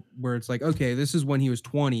will where it's like, okay, this is when he was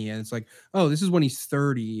 20, and it's like, oh, this is when he's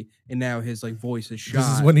 30 and now his like voice is shot.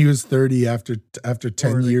 this is when he was 30 after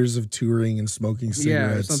 10 like, years of touring and smoking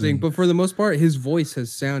cigarettes. Yeah, or something. But for the most part, his voice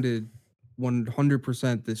has sounded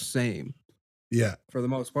 100% the same. Yeah. For the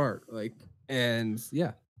most part. Like, and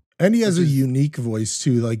yeah. And he has a unique voice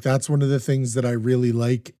too. Like that's one of the things that I really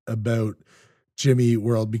like about Jimmy Eat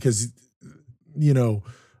World, because yeah,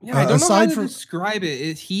 I don't know how to describe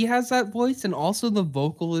it. He has that voice, and also the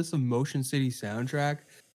vocalist of Motion City Soundtrack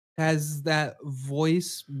has that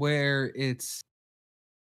voice where it's,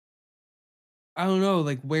 I don't know,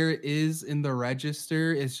 like where it is in the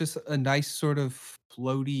register. It's just a nice sort of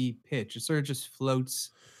floaty pitch. It sort of just floats.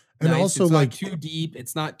 And nice. also it's like not too deep.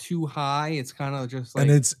 It's not too high. It's kind of just like,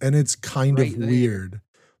 and it's kind right of there. weird.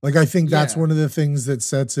 Like I think that's Yeah. one of the things that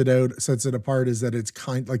sets it apart, is that it's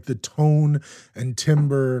kind like the tone and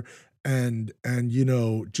timbre and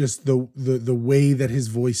just the way that his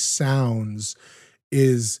voice sounds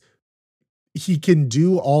is, he can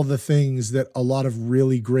do all the things that a lot of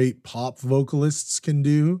really great pop vocalists can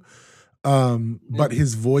do. But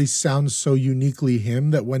his voice sounds so uniquely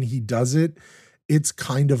him that when he does it, it's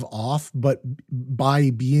kind of off, but by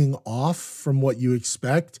being off from what you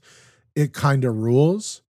expect, it kind of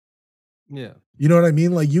rules. Yeah. You know what I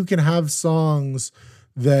mean? Like you can have songs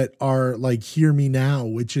that are like Hear Me Now,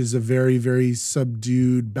 which is a very, very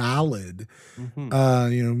subdued ballad.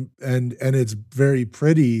 Mm-hmm. And it's very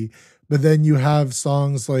pretty. But then you have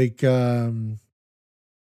songs like oh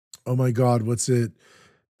my God, what's it?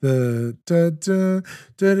 The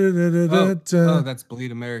oh, that's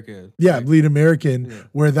Bleed America. Yeah, Bleed American, Yeah.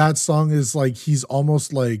 where that song is like he's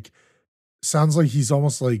almost like sounds like he's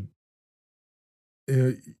almost like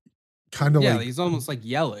uh, kind of Yeah, like he's almost like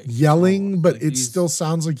yelling, yelling, almost but like it still he's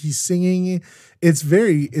sounds like he's singing. It's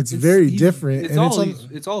very different, and it's on.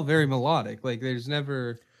 it's all very melodic. Like there's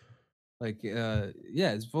never like yeah,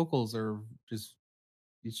 his vocals are just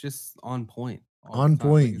he's just on point all the On time. Like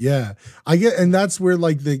point, it's yeah. I get, and yeah. that's where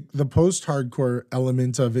like the post-hardcore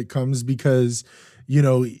element of it comes because, you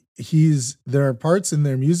know, he's there are parts in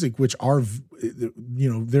their music which are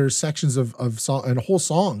you know, there are sections of song and whole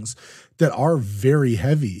songs that are very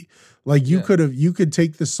heavy. Like Yeah. you could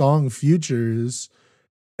take the song Futures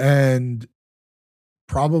and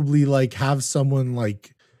probably like have someone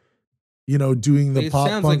like, you know, doing the Like it pop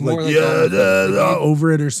sounds like punk like more like yeah almost like you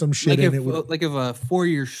over it or some shit, and it would. like if a 4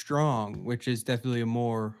 Year Strong, which is definitely a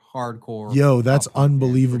more hardcore Yo, that's pop punk band for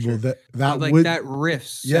unbelievable. sure. That But that like would that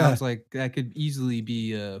riff yeah. sounds like that could easily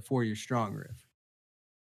be a 4 Year Strong riff.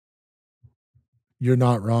 You're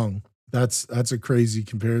not wrong. That's a crazy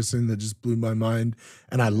comparison that just blew my mind,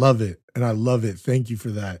 and I love it. And I love it. Thank you for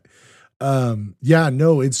that. Yeah,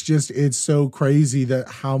 no, it's just it's so crazy that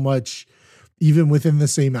how much even within the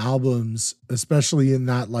same albums, especially in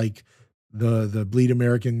that like the Bleed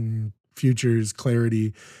American Futures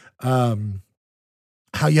Clarity, um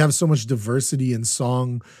how you have so much diversity in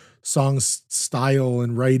style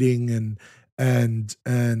and writing and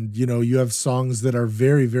you know, you have songs that are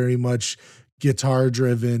very much guitar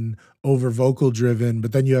driven over vocal driven,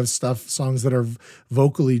 but then you have songs that are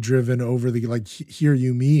vocally driven over the like Hear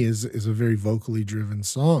You Me is a very vocally driven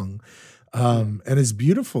song. Yeah. And it's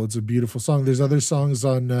beautiful. It's a beautiful song. There's other songs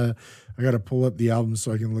on I got to pull up the album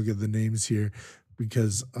so I can look at the names here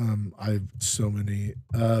because I have so many.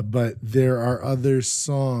 But there are other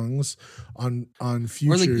songs on Or like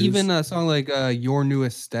Futures. even a song like Your New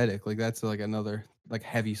Aesthetic, like that's like another like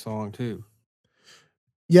heavy song too.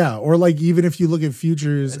 Yeah, or like even if you look at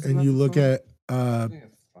Futures Isn't and that you the look song? at I think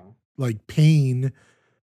that's the song. like Pain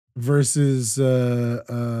versus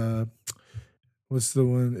what's the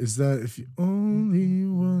one? Is that if you only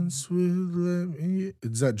once would let me?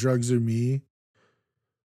 Is that Drugs or Me?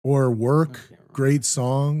 Or I Work? can't remember. Great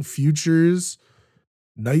song. Futures,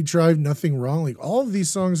 Night Drive, Nothing Wrong. Like all of these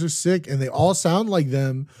songs are sick and they all sound like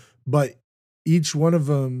them, but each one of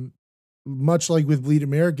them, much like with Bleed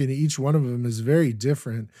American, each one of them is very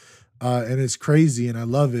different. And it's crazy and I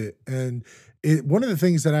love it. And one of the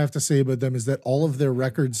things that I have to say about them is that all of their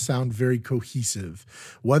records sound very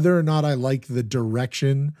cohesive. Whether or not I like the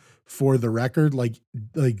direction for the record, like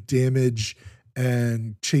Damage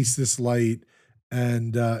and Chase This Light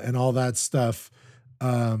and all that stuff,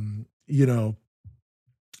 you know,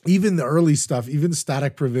 even the early stuff, even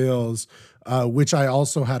Static Prevails, which I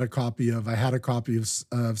also had a copy of. I had a copy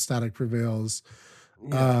of Static Prevails.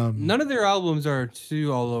 Yeah. None of their albums are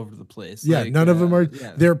too all over the place. Yeah, Like none of them are.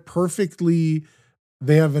 yeah. They're perfectly.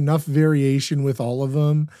 They have enough variation with all of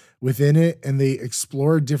them within it, and they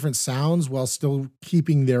explore different sounds while still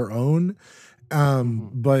keeping their own.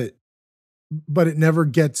 But it never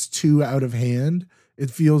gets too out of hand. It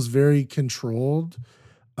feels very controlled.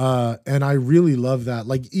 And I really love that.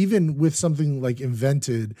 Like even with something like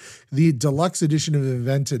Invented, the deluxe edition of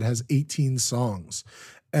Invented has 18 songs.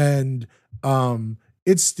 And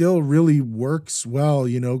it still really works well,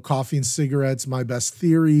 you know, Coffee and Cigarettes, My Best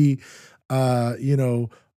Theory, you know,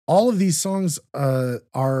 all of these songs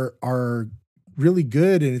are really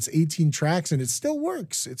good and it's 18 tracks and it still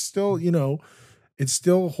works. It's still, you know, it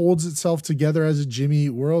still holds itself together as a Jimmy Eat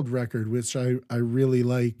World record, which I really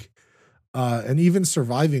like. And even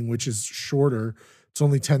Surviving, which is shorter, it's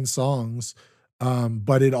only 10 songs,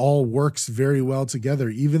 but it all works very well together.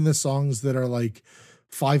 Even the songs that are like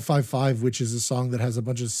 555, which is a song that has a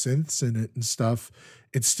bunch of synths in it and stuff,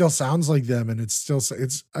 it still sounds like them, and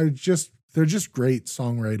they're just great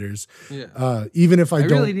songwriters. Yeah. Even if I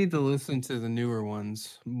don't really need to listen to the newer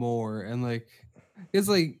ones more and like it's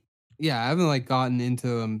like yeah, I haven't like gotten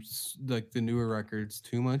into like the newer records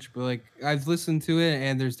too much, but like I've listened to it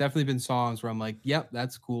and there's definitely been songs where I'm like, yep,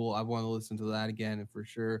 that's cool. I want to listen to that again and for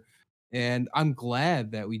sure. And I'm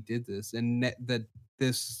glad that we did this and that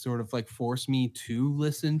this sort of like forced me to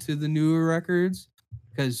listen to the newer records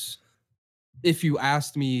because if you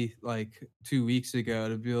asked me like 2 weeks ago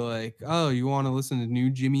to be like, "Oh, you want to listen to new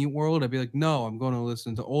Jimmy Eat World?" I'd be like, "No, I'm going to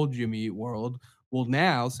listen to old Jimmy Eat World." Well,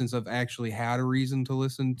 now since I've actually had a reason to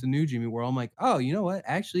listen to new Jimmy World, I'm like, "Oh, you know what?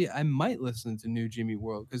 Actually, I might listen to new Jimmy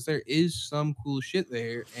World because there is some cool shit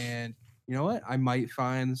there, and you know what? I might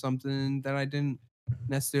find something that I didn't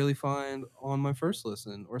necessarily find on my first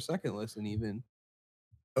listen or second listen, even."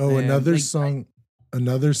 oh, And like,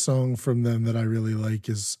 another song from them that I really like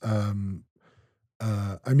is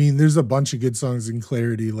I mean, there's a bunch of good songs in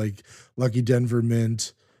Clarity, like Lucky Denver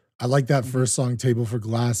Mint. I like that Mhm. first song, Table for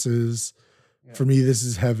Glasses. Yeah. For me, This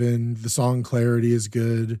Is Heaven. The song Clarity is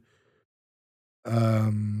good.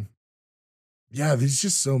 Um, yeah, there's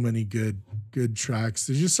just so many good tracks.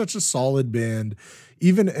 There's just such a solid band.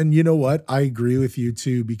 Even and you know what? I agree with you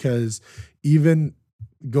too, because even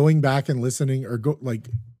going back and listening or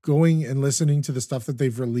going and listening to the stuff that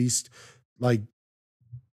they've released like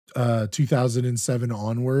 2007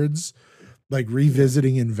 onwards, like Yeah.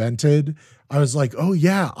 revisiting Invented, I was like, "Oh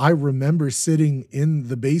yeah, I remember sitting in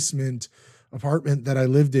the basement apartment that I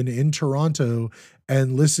lived in Toronto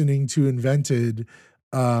and listening to Invented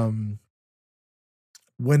um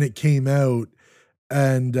when it came out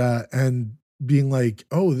and being like,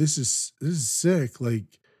 "Oh, this is sick."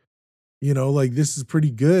 Like, you know, like this is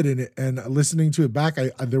pretty good and listening to it back,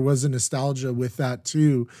 there was a nostalgia with that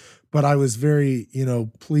too, but I was very,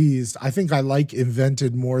 pleased. I think I like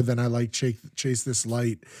Invented more than I like Chase This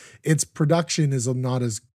Light. Its production is not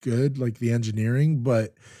as good, like the engineering,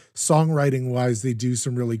 but songwriting wise, they do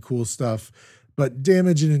some really cool stuff. But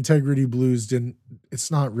Damage and Integrity Blues didn't. It's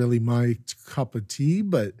not really my cup of tea,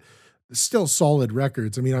 but still solid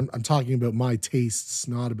records. I mean, I'm talking about my tastes,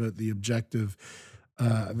 not about the objective.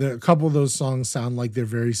 A couple of those songs sound like they're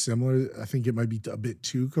very similar. I think it might be a bit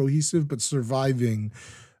too cohesive, but Surviving,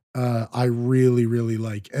 I really, really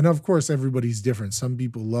like. And of course, everybody's different. Some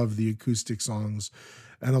people love the acoustic songs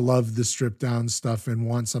and I love the stripped down stuff and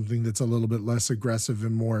want something that's a little bit less aggressive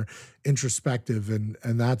and more introspective. And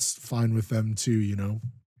that's fine with them too,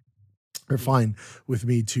 or Mhm. fine with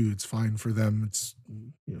me too. It's fine for them. It's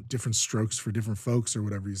different strokes for different folks or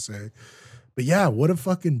whatever you say. But yeah, what a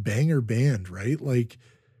fucking banger band, right? Like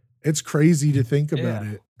it's crazy to think about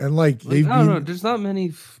Yeah. it. And like Like, they've I don't know, been there's not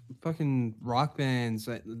many fucking rock bands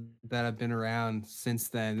that have been around since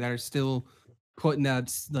then that are still putting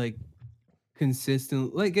out like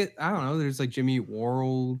consistent like I don't know, there's like Jimmy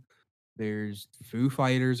Worrell, there's Foo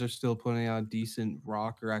Fighters are still putting out decent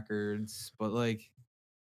rock records, but like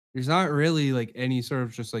there's not really like any sort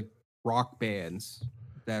of just like rock bands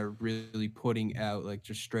that are really putting out like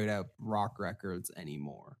just straight out rock records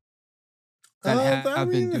anymore that I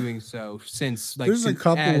have been mean, doing so since like there's a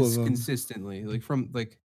couple of as them. consistently like from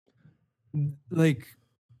like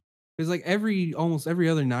there's like almost every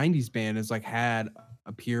other 90s band has like had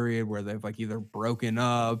a period where they've like either broken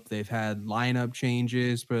up, they've had lineup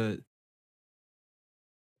changes, but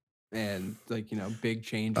and like big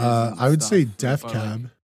changes and I would say stuff. Death But like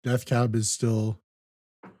Cab. Death Cab is still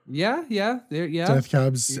yeah, they're Death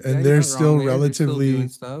Cabs, yeah, and you're they're not wrong still there. They're still doing relatively,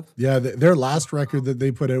 stuff. yeah, their last record that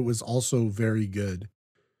they put out was also very good.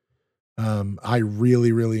 I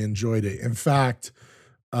really, really enjoyed it. In fact,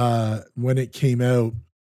 when it came out,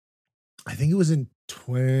 I think it was in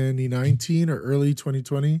 2019 or early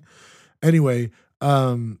 2020. Anyway,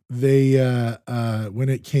 they when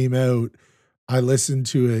it came out, I listened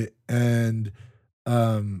to it and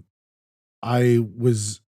um I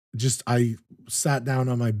sat down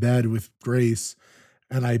on my bed with Grace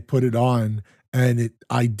and I put it on and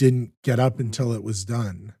I didn't get up Mhm. until it was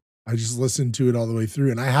done. I just listened to it all the way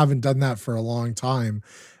through and I haven't done that for a long time.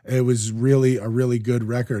 It was really a really good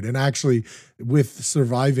record. And actually with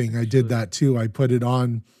Surviving, I did Actually, that too. I put it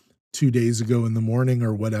on 2 days ago in the morning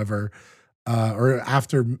or whatever. Or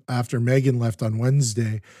after Megan left on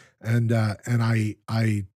Wednesday and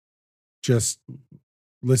I just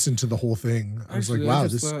listened to the whole thing. I was like, I "Wow,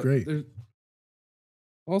 just this is thought great." there's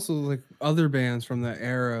also like other bands from that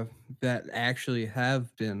era that actually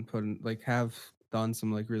have been have done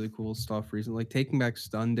some like really cool stuff recently. Like Taking Back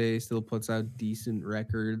Sunday still puts out decent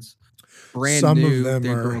records. Brand Some of new. them They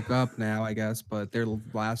are broke up now, I guess, but their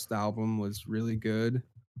last album was really good.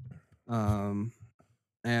 Um,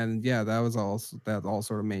 and yeah, that all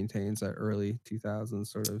sort of maintains that early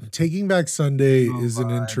 2000s sort of Taking Back Sunday emo is an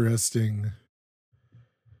vibe. interesting.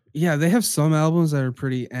 Yeah, they have some albums that are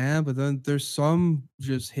pretty but then there's some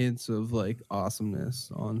just hints of like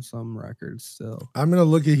awesomeness on some records still. I'm gonna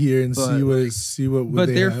look at here and But like see what would but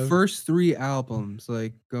they their have. first 3 albums,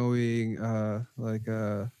 like going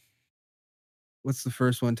what's the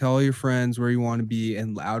first one? Tell All Your Friends, Where You Wanna Be,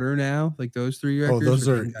 and Louder Now, like those 3 Oh, records for those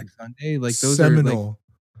are Taking Back Sunday, like those are like seminal.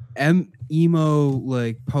 emo,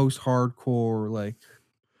 like post-hardcore, like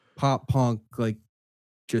pop punk, like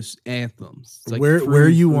just anthems. It's like Where through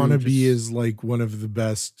You through Wanna Be just is like one of the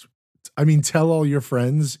best. I mean, Tell All Your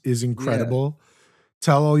Friends is yeah. incredible.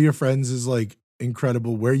 Tell All Your Friends is like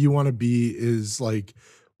incredible. Where You Wanna Be is like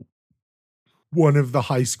one of the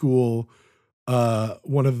high school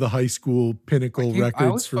pinnacle I records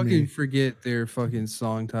always for fucking me. forget their fucking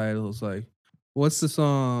song titles, like, what's the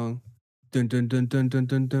song? Dun dun dun dun dun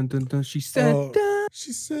dun dun dun dun. She said, Oh, dun,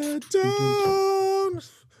 she said, dun, dun, dun.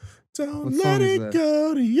 don't What let song is it that?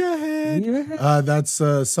 go to your head. Yeah. That's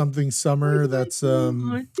Something Summer. That's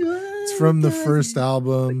it's from the first Like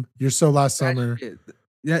album. You're So Last that Summer. shit.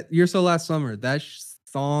 That You're So Last Summer. That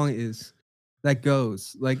song is that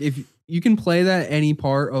goes. Like if you can play that any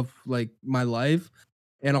part of like my life,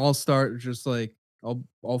 and I'll start just like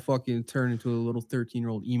I'll fucking turn into a little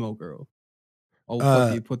 13-year-old emo girl. I'll Uh,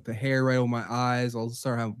 fucking put the hair right over my eyes. I'll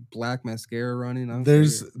start having black mascara running. I don't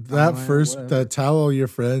there's care. that Eyeliner, first whatever. that Tell All Your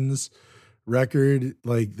Friends record,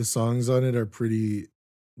 like the songs on it are pretty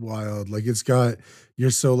wild. Like it's got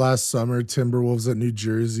You're So Last Summer, Timberwolves at New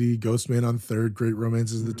Jersey, Ghostman on Third, Great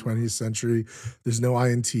Romances of the 20th Century. There's No I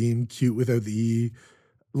in Team, Cute Without the E.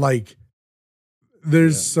 Like Yeah.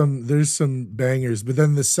 there's some bangers, but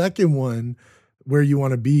then the second one, Where You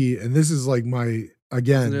Want to Be, and this is like my Isn't there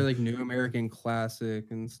again, like New American Classic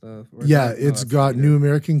and stuff? Or is yeah, that no? it's That's got New later.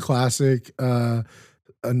 American Classic, the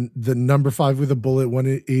number 5 with a bullet,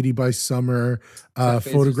 180 by Summer, Sacrifice of the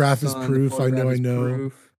Photograph is Sun. The Proof, I Photograph Know, I is Know.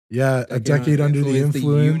 Proof. Yeah, A Decade Under Decade the Under the Influence. The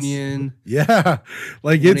Influence. Union. Yeah,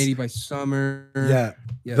 like it's 180 by Summer. yeah,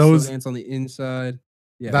 Yeah. Slow those Dance on the Inside.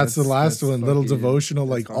 Yeah. that's the last That's one, Little fucking. Devotional.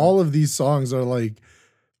 That's Like hard. all of these songs are like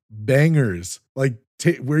bangers. Like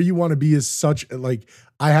Where You Want to Be is such like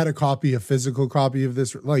I had a physical copy of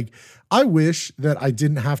this. Like I wish that I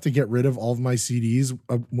didn't have to get rid of all of my CDs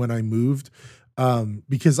when I moved,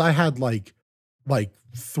 because I had like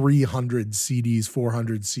 300 CDs,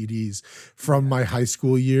 400 CDs from my high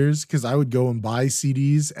school years because I would go and buy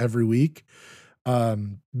CDs every week,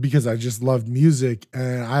 because I just loved music,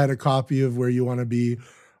 and I had a copy of Where You Want to Be.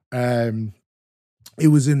 Um, it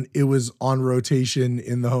was on rotation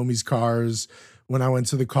in the homies' cars when I went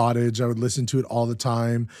to the cottage. I would listen to it all the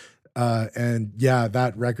time. And yeah,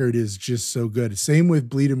 that record is just so good. Same with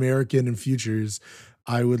Bleed American and Futures.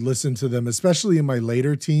 I would listen to them, especially in my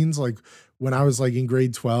later teens, like when I was like in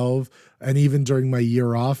grade 12 and even during my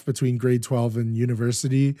year off between grade 12 and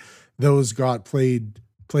university, those got played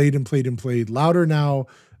and played and played. Louder Now.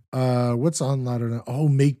 What's on Louder Now? Oh,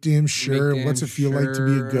 Make Damn Make Sure. Damn What's it feel like to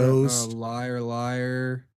be a Sure. ghost? Liar,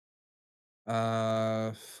 Liar.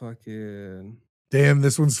 Fucking. Damn,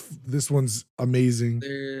 this one's amazing.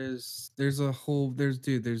 There's a whole there's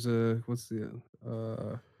dude there's a what's the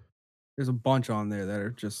there's a bunch on there that are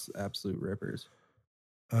just absolute rippers.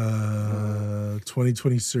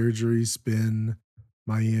 2020 Surgery, Spin,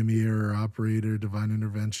 Miami Error Operator, Divine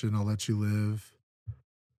Intervention, I'll Let You Live.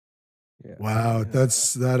 Yeah. Wow,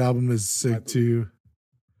 that album is sick Blue- too.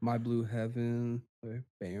 My Blue Heaven.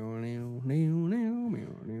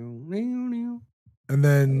 And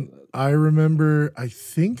then I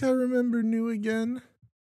think I remember New Again.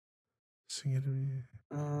 Sing it to me.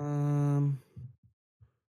 I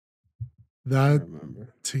That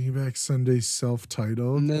remember. Taking Back Sunday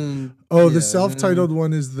self-titled. And then The self-titled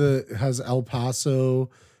one has El Paso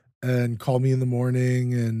and Call Me in the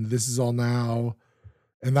Morning and This Is All Now.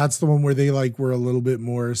 And that's the one where they like were a little bit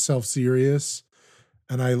more self-serious.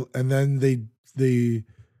 And then they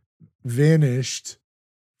vanished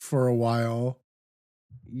for a while.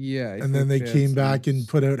 Yeah. And then they came back and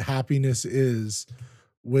put out Happiness Is,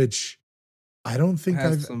 which I don't think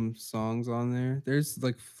has some songs on there. There's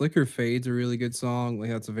like Flicker Fade's a really good song. Like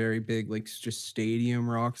that's a very big, like just stadium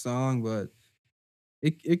rock song, but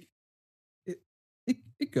it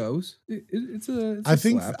goes. It's a I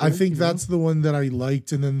think slapper, you know? that's the one that I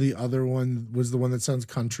liked, and then the other one was the one that sounds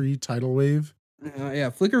country, Tidal Wave. Yeah,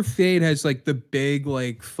 Flicker Fade has like the big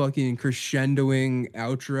like fucking crescendoing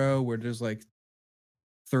outro where there's like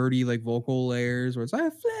 30 like vocal layers where it's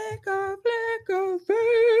like flicker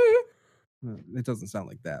fade. It doesn't sound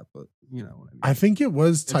like that, but you know what I mean. I think it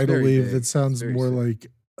was It's Tidal very Wave big. that sounds Very more sick.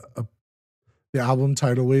 like the album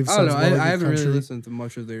Tidal Wave I don't sounds know. more like I a haven't really country. listened to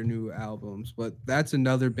much of their new albums, but that's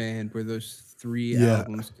another band where those 3 Yeah.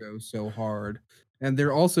 albums go so hard. And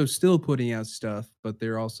they're also still putting out stuff, but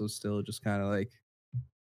they're also still just kind of like,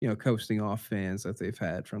 you know, coasting off fans that they've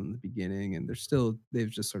had from the beginning. And they've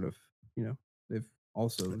just sort of, you know, they've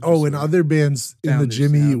also. just Oh, sort and of other bands in the found their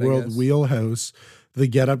Jimmy Eat sound, I World guess. wheelhouse, the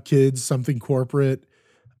Get Up Kids, Something Corporate,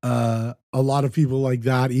 a lot of people like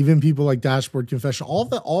that, even people like Dashboard Confession,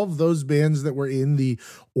 all of those bands that were in the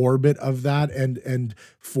orbit of that and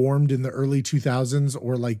formed in the early 2000s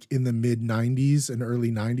or like in the mid 90s and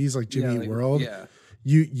early 90s, like Jimmy Eat World. Yeah.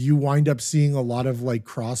 You wind up seeing a lot of like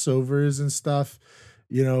crossovers and stuff.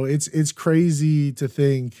 You know, it's crazy to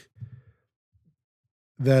think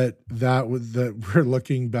that we're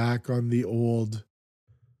looking back on the old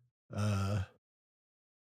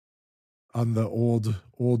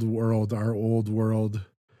world, our old world,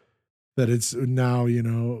 that it's now, you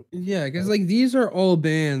know. Yeah, because like these are all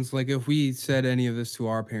bands. Like if we said any of this to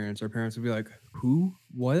our parents would be like, "Who?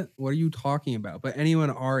 What? What are you talking about?" But anyone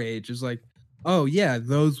our age is like, "Oh yeah,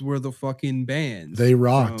 those were the fucking bands." They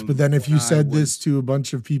rocked. But from then if when you I said this was. to a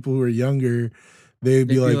bunch of people who are younger, they'd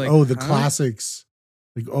be They'd be like, like, "Oh, the "Huh?" classics."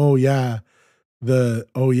 Like, "Oh yeah,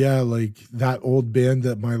 oh yeah, like that old band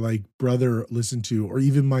that my like brother listened to, or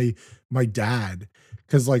even my dad."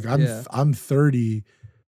 Cuz like Yeah. I'm 30.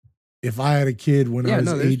 If I had a kid when I Yeah, was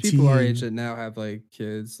no, there's people our age 18, that now have like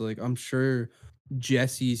kids. Like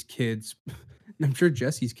Jesse's kids I'm sure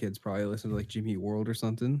Jesse's kids probably listen to like Jimmy Eat World or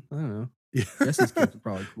something. I don't know. yeah, Jesse's kids are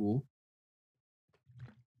probably cool.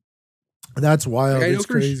 that's Like wild. I know It's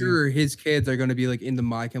for crazy. sure his kids are gonna be like into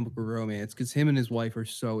My Chemical Romance because him and his wife are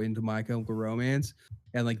so into My Chemical Romance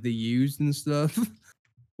and like the used and stuff,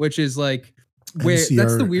 which is like where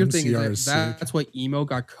that's the weird thing is MCR that is sick. that's what emo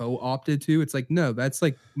got co-opted to. It's like no, that's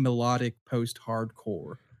like melodic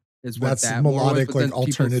post-hardcore is what That's that more was. melodic, But like then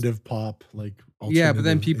alternative pop, like yeah, but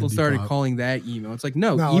then alternative people indie started pop. calling that emo. It's like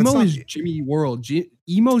no, No, it's emo not is Jimmy Eat World.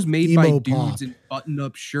 Emo's made by emo dudes pop. in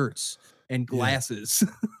button-up shirts and Yeah. glasses.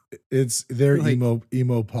 It's their Like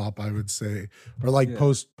emo pop, I would say, or like yeah.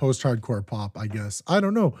 post hardcore pop, I guess. I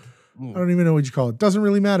don't know. I Mm. don't even know what you call it. Doesn't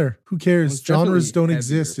really matter. Who Well, cares? it's Genres definitely don't heavier.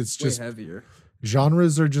 exist. It's It's way just heavier.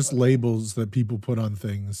 genres are just labels that people put on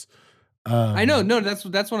things. I know, no, that's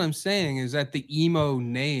what I'm saying is that the emo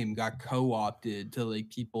name got co-opted to like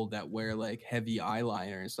people that wear like heavy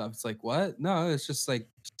eyeliner and stuff. It's like, what? No, it's just like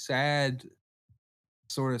sad,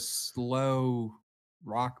 sort of slow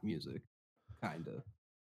rock music, kind of.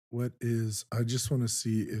 What is? I just want to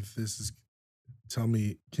see if this is. Tell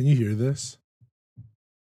me, can you hear this?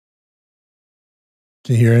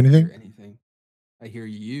 Can you hear I don't anything? hear anything. I hear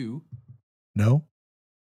you. No.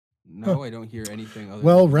 Huh. No, I don't hear anything other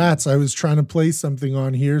Well, than rats, you. I was trying to play something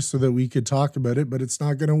on here so that we could talk about it, but it's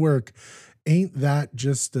not going to work. Ain't that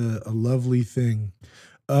just a lovely thing?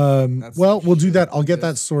 That's Well, some we'll do shit, that. I'll I get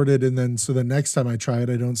that guess. sorted, and then so the next time I try it,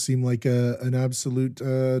 I don't seem like an absolute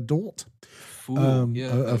dolt, Fool. Yeah, a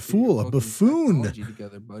better get your fool, a fucking buffoon. technology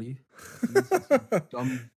together, buddy. Jesus, you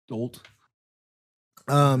dumb dolt.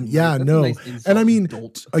 Yeah, That's a no, nice and I insult, mean,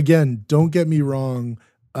 dolt. again, don't get me wrong.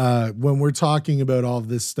 When we're talking about all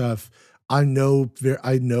this stuff, I know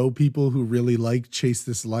people who really like Chase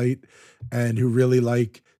This Light and who really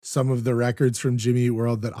like some of the records from Jimmy Eat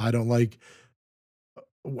World that I don't like.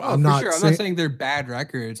 Oh, I'm for not sure. I'm not saying, saying they're bad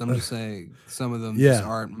records. I'm just saying some of them just yeah,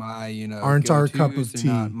 aren't my, aren't our cup go-tos. of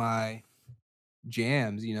They're not tea. my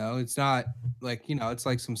jams, It's not like, it's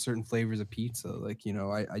like some certain flavors of pizza. Like,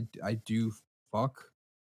 I do fuck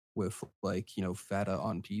with like, feta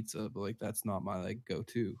on pizza, but like that's not my like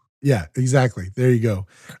go-to. Yeah, exactly. There you go.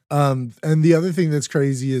 And the other thing that's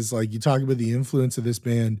crazy is like you talk about the influence of this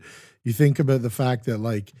band, you think about the fact that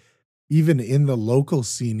like even in the local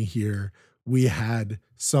scene here, we had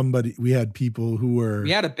people who We were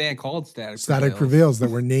had a band called Static Prevails. Prevails that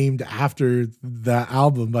were named after that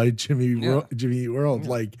album by Yeah. Jimmy Eat World. Yeah.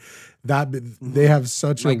 Like that, they Mhm. have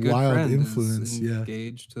such My a good wild friend is influence. Yeah.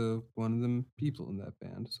 engaged to one of them people in that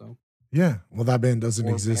band, so Yeah. Well, that band doesn't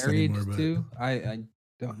or exist married anymore, but to. I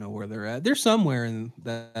don't know where they're at. They're somewhere in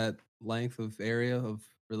that length of area of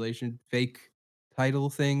relation fake title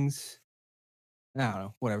things. I don't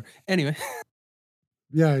know, whatever. Anyway,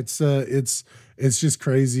 yeah, it's just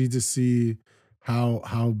crazy to see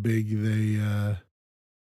how big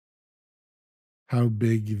how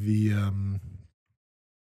big the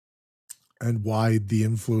and wide the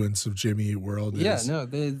influence of Jimmy Eat World yeah, is. no,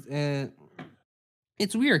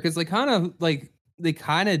 it's weird because they kind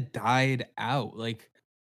of died out. Like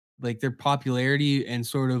their popularity and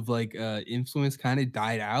sort of like influence kind of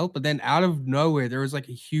died out, but then out of nowhere there was like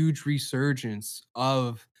a huge resurgence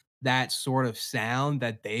of that sort of sound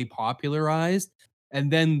that they popularized,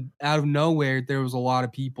 and then out of nowhere there was a lot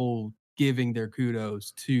of people giving their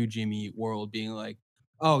kudos to Jimmy Eat World, being like,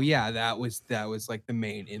 oh yeah, that was like the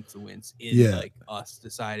main influence in Yeah. like us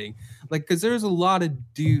deciding, like, because there's a lot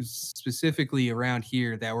of dudes specifically around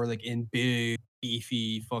here that were like in big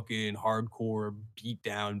beefy fucking hardcore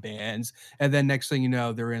beatdown bands, and then next thing you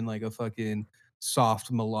know they're in like a fucking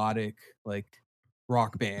soft melodic like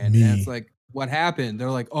rock band, and it's Me. like, what happened?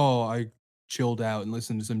 They're like, oh, I chilled out and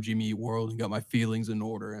listened to some Jimmy Eat World and got my feelings in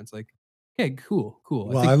order, and it's like, okay, cool. I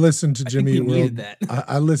Well, think I listened to I think Jimmy we Eat needed World. that.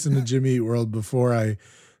 I listened to Jimmy Eat World before I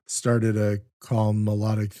started a calm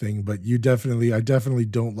melodic thing, but I definitely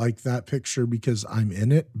don't like that picture because I'm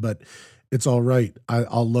in it, but it's all right.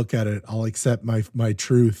 I'll look at it. I'll accept my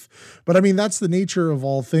truth. But I mean, that's the nature of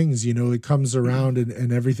all things, it comes around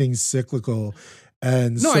and everything's cyclical.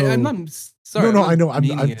 And No, I'm so not Sorry, I'm No, I not know.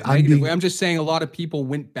 meaning it I'm negatively. being I'm just saying a lot of people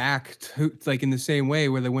went back to like in the same way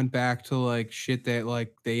where they went back to like shit that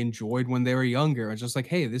like they enjoyed when they were younger. It's just like,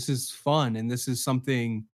 hey, this is fun and this is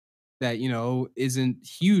something that isn't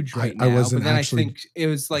huge right I now. But wasn't then I actually think it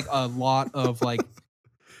was like a lot of like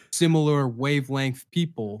similar wavelength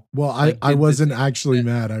people well, like I did the wasn't same actually that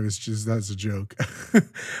mad. I was just that's a joke.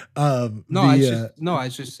 I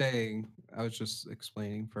was just saying I was just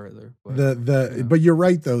explaining further, but the but you're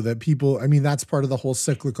right though that people, I mean, that's part of the whole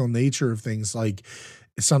cyclical nature of things. Like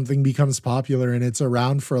something becomes popular and it's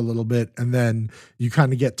around for a little bit and then you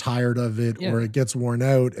kind of get tired of it or yeah. it gets worn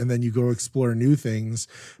out and then you go explore new things,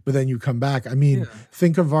 but then you come back. I mean, Yeah.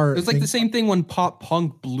 think of It our was like the think same thing when pop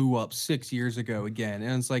punk blew up 6 years ago again,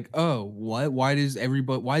 and it's like, "Oh, what? Why is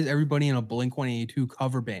everybody in a Blink-182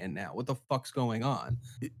 cover band now? What the fuck's going on?"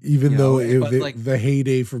 even though But like the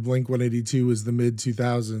heyday for Blink 182 was the mid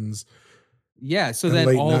 2000s yeah, so and then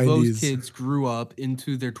late all those 90s. kids grew up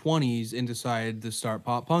into their 20s and decided to start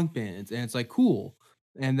pop punk bands, and it's like, cool.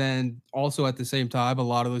 And then also at the same time, a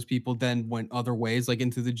lot of those people then went other ways, like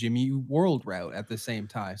into the Jimmy World route at the same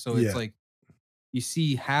time. So it's Yeah. like you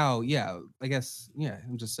see how, yeah, I guess, yeah,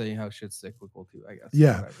 I'm just saying how shit's cyclical too, I guess,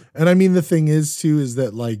 Yeah. whatever. And I mean, the thing is too, is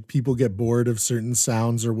that like people get bored of certain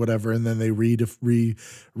sounds or whatever, and then they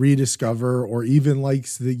rediscover, or even like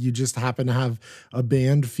that you just happen to have a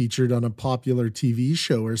band featured on a popular TV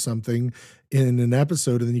show or something in an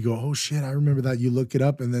episode. And then you go, oh shit, I remember that. You look it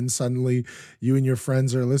up and then suddenly you and your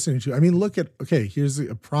friends are listening to, I mean, look at, okay, here's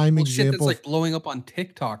a prime Well, shit that's example. like blowing up on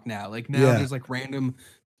TikTok now. Like now Yeah. there's like random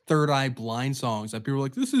Third Eye Blind songs that people are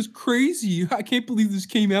like, this is crazy. I can't believe this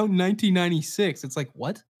came out in 1996. It's like,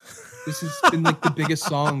 what? This has been like the biggest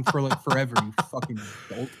song for like forever, you fucking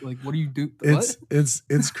dolt. Like, what do you do? What?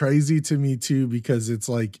 It's crazy to me too, because it's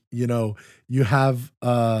like, you have,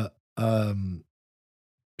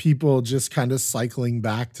 people just kind of cycling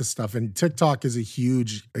back to stuff, and TikTok is a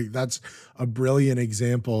huge, that's a brilliant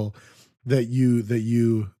example that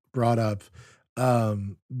you brought up,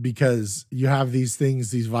 because you have these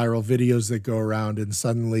things, these viral videos that go around, and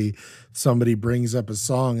suddenly somebody brings up a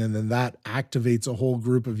song, and then that activates a whole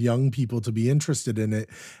group of young people to be interested in it,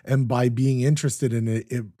 and by being interested in it,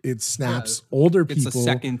 it Yeah. snaps older It's a people.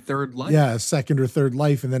 second, third life. Yeah, second or third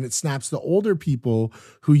life. And then it snaps the older people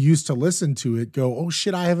who used to listen to it, go, oh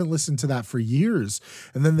shit, I haven't listened to that for years.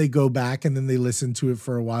 And then they go back and then they listen to it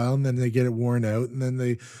for a while and then they get it worn out and then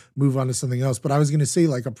they move on to something else. But I was going to say,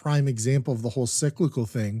 like, a prime example of the whole cyclical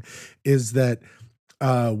thing is that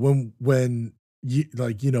when you,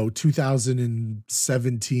 like,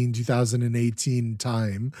 2017, 2018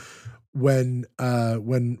 time, when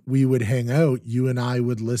we would hang out, you and I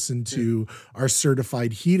would listen to our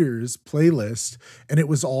Certified Heaters playlist, and it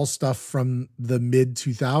was all stuff from the mid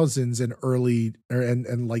 2000s and early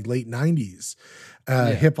and like late 90s,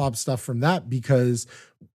 hip hop stuff from that, because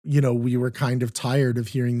we were kind of tired of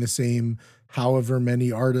hearing the same however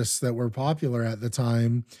many artists that were popular at the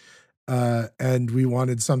time. And we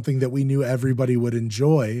wanted something that we knew everybody would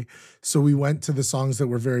enjoy. So we went to the songs that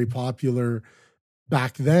were very popular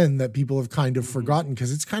back then that people have kind of forgotten,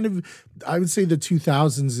 because it's kind of, I would say the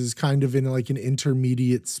 2000s is kind of in like an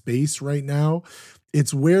intermediate space right now.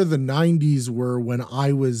 It's where the 90s were when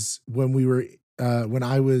I was like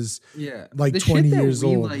The 20 shit that years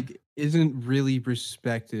we old. like isn't really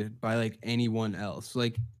respected by like anyone else.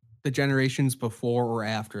 Like the generations before or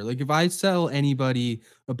after. Like if I tell anybody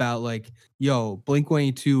about like, yo,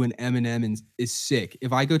 Blink-182 and Eminem is sick.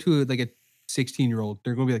 If I go to like a 16-year-old,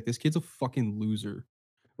 they're gonna be like, this kid's a fucking loser.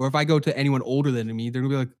 Or if I go to anyone older than me, they're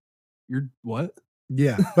gonna be like, you're what?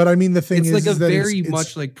 Yeah. But I mean, the thing It's like a is that very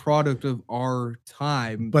much like product of our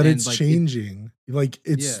time. but And it's like changing. Like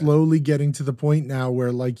it's yeah. slowly getting to the point now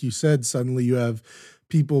where, like you said, suddenly you have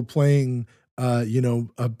people playing,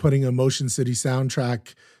 putting a Motion City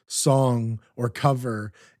soundtrack song or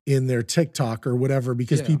cover in their TikTok or whatever,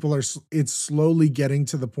 because Yeah. people are, it's slowly getting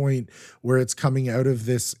to the point where it's coming out of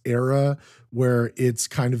this era where it's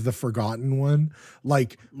kind of the forgotten one.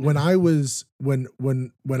 Like when I was, when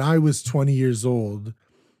I was 20 years old,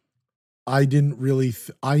 I didn't really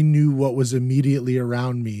I knew what was immediately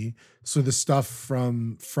around me. So the stuff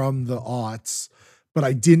from the aughts, but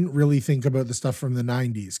I didn't really think about the stuff from the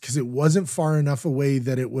 90s, because it wasn't far enough away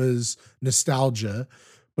that it was nostalgia,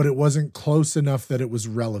 but it wasn't close enough that it was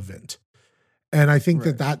relevant. And I think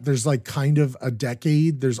Right. that there's like kind of a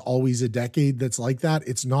decade, there's always a decade that's like that.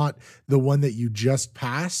 It's not the one that you just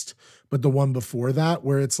passed, but the one before that,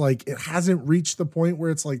 where it's like it hasn't reached the point where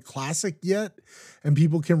it's like classic yet and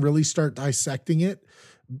people can really start dissecting it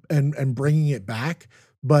and bringing it back,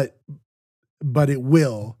 but it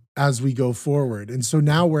will. as we go forward. And so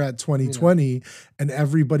now we're at Yeah. 2020 and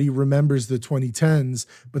everybody remembers the 2010s,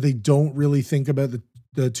 but they don't really think about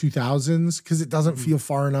the 2000s because it doesn't Mhm. feel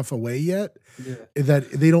far enough away yet Yeah.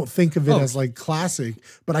 that they don't think of it Oh, as like classic.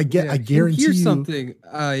 But I yeah. And guarantee here's you, something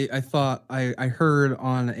I thought I heard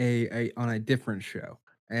on a different show.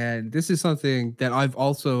 And this is something that I've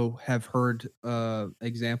also have heard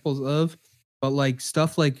examples of, but like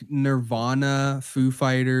stuff like Nirvana, Foo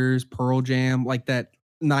Fighters, Pearl Jam, like that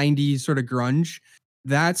 90s sort of grunge,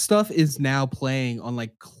 that stuff is now playing on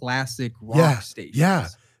like classic rock yeah, yeah,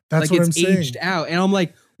 stations. that's Like what it's I'm aged saying. out. And I'm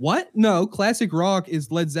like, what? No, classic rock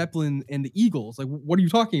is Led Zeppelin and the Eagles. Like, what are you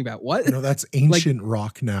talking about? What? No, that's Like, ancient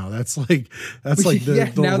rock now. That's like yeah,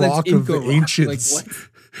 the now that's rock of Inca the rock. Like, ancients. what?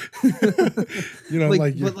 Like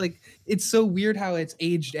Like, you're but like, it's so weird how it's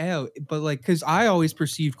aged out. But like, because I always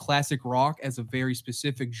perceived classic rock as a very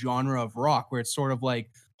specific genre of rock, where it's sort of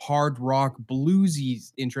like hard rock, bluesy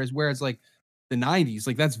interest. Whereas like the '90s,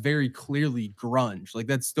 like that's very clearly grunge. Like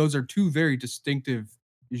those are two very distinctive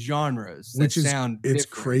genres that which is sound it's different.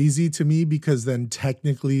 crazy to me because then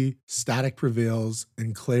technically Static Prevails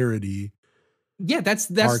and Clarity Yeah, that's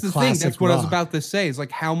are the thing. That's classic what I was rock. about to say. Is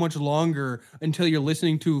like how much longer until you're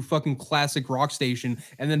listening to a fucking classic rock station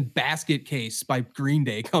and then Basket Case by Green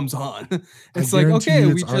Day comes on. I It's like, guarantee okay, you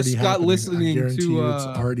it's we already just got happening. I listening guarantee to you it's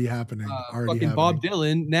already happening. Already fucking Bob happening.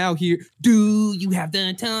 Dylan. Now here, do you have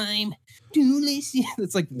the time to listen?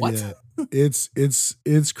 It's like what? Yeah.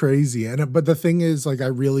 It's crazy. And but the thing is, like, I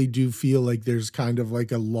really do feel like there's kind of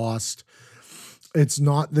like a lost, it's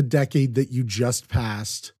not the decade that you just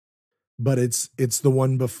passed, but it's the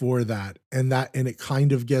one before that. And it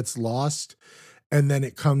kind of gets lost and then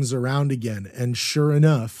it comes around again. And sure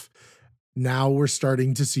enough, now we're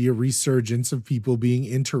starting to see a resurgence of people being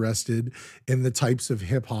interested in the types of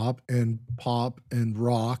hip hop and pop and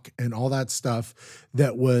rock and all that stuff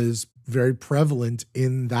that was very prevalent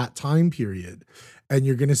in that time period. And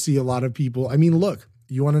you're going to see a lot of people. I mean, look,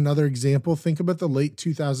 you want another example? Think about the late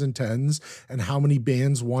 2010s and how many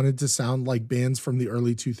bands wanted to sound like bands from the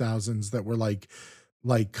early 2000s that were like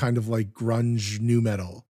kind of like grunge new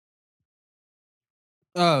metal.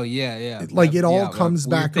 Oh yeah, yeah, Like it all yeah. comes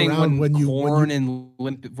Weird back thing around when when Corn you and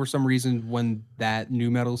Limp, for some reason, when that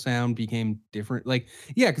new metal sound became different. Like,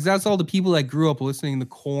 yeah, because that's all the people that grew up listening to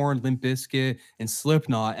Corn, Limp Bizkit, and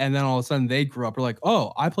Slipknot, and then all of a sudden they grew up. Are like,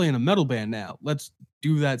 oh, I play in a metal band now. Let's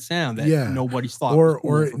do that sound that yeah, nobody's thought was cool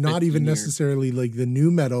or for not even 15 years. necessarily like the new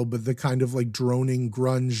metal, but the kind of like droning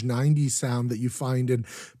grunge 90s sound that you find in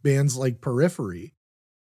bands like Periphery.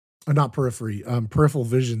 Not Periphery, Peripheral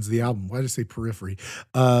Visions, the album. Why did I say Periphery?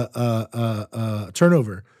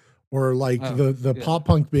 Turnover. Or like Oh the yeah, pop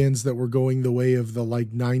punk bands that were going the way of the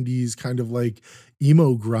like 90s kind of like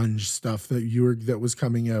emo grunge stuff that was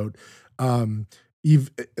coming out. Um,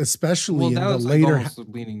 well, especially in that the was like later almost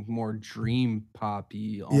leaning more dream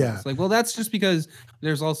poppy, yeah. almost like. Well, that's just because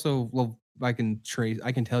there's also I can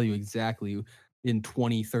tell you exactly in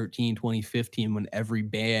 2013, 2015 when every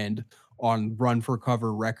band on Run for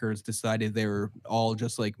Cover Records decided they were all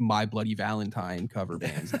just like My Bloody Valentine cover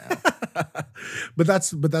bands now. But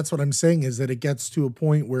that's what I'm saying is that it gets to a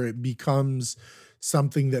point where it becomes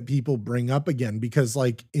something that people bring up again because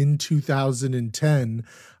like in 2010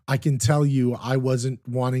 I can tell you I wasn't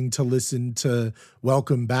wanting to listen to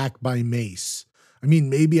Welcome Back by Mace. I mean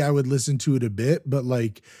maybe I would listen to it a bit but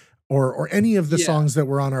like or any of the Yeah. songs that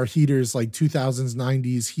were on our Heaters like 2000s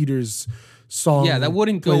 90s Heaters Yeah, that song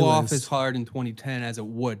wouldn't go off as playlist hard in 2010 as it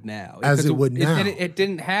would now as because it would now. it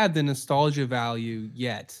didn't have the nostalgia value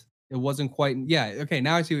yet. It wasn't quite, yeah, okay,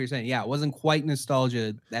 now I see what you're saying. Yeah, it wasn't quite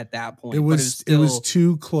nostalgia at that point, but it was It was still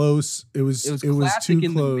too close. it was It was too classic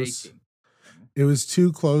in the close. making. It was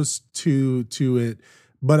too close to it.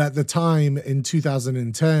 But at the time in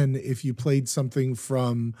 2010, if you played something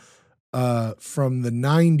from the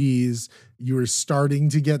 90s, you were starting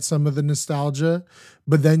to get some of the nostalgia.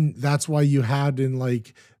 But then that's why you had in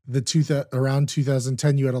like around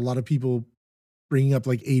 2010, you had a lot of people bringing up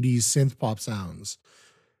like 80s synth pop sounds.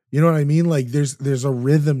 You know what I mean? Like there's a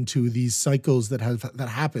rhythm to these cycles that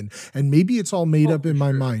happen. And maybe it's all made Oh, up for in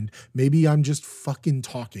my sure. mind. Maybe I'm just fucking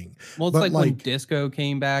talking. Well, it's But like when like disco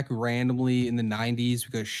came back randomly in the 90s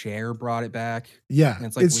because Cher brought it back, yeah, and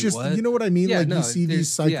it's like, it's "Wait, just you what?" know what I mean? Yeah, Like you no, see these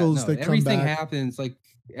there's yeah, cycles no, that come everything back. happens, like,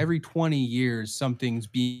 every 20 years, something's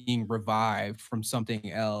being revived from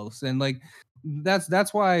something else, and, like,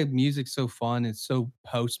 that's why music's so fun, it's so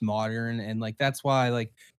postmodern, and, like, that's why,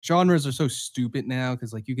 like, genres are so stupid now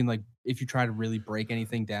because like, you can, like if you try to really break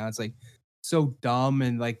anything down, it's, like, so dumb,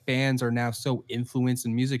 and, like, bands are now so influenced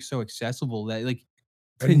and music's so accessible that, like,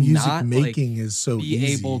 to And music not like making is so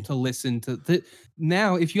be able easy. to listen to the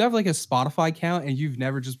now if you have like a Spotify account and you've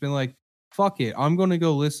never just been like, fuck it, I'm gonna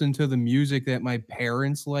go listen to the music that my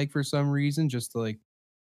parents like for some reason, just to like,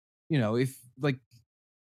 if like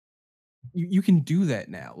you can do that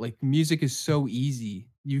now. Like music is so easy.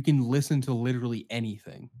 You can listen to literally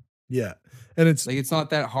anything. Yeah. And it's Like it's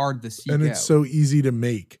not that hard to and seek it's out. so easy to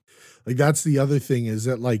make. Like that's the other thing is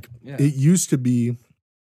that like Yeah. it used to be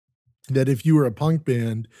that if you were a punk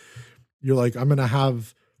band, you're like, I'm gonna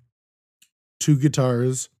have two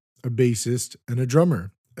guitars, a bassist, and a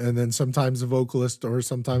drummer. And then sometimes a vocalist or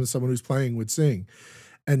sometimes someone who's playing would sing.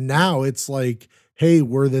 And now it's like, hey,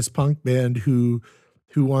 we're this punk band who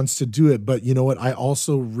wants to do it. But you know what? I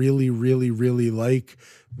also really, really, really like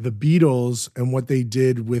the Beatles and what they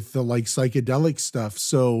did with the like psychedelic stuff.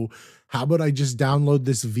 So how about I just download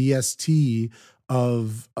this VST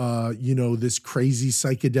of this crazy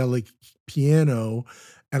psychedelic piano,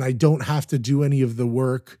 and I don't have to do any of the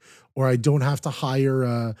work, or I don't have to hire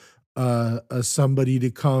a somebody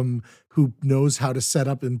to come who knows how to set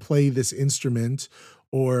up and play this instrument,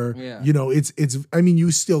 or Yeah. it's I mean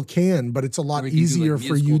you still can, but it's a Or lot we can do like easier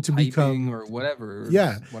for you musical to typing become. or whatever. Or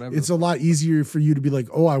Yeah, whatever. it's a lot easier for you to be like,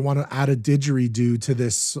 oh, I want to add a didgeridoo to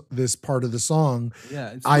this part of the song. Yeah,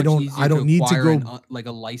 it's I much don't easier to need to acquire go. like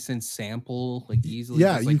a licensed sample like easily.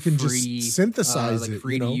 Yeah, There's you like can free just synthesize like it,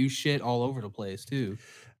 free to use shit all over the place too.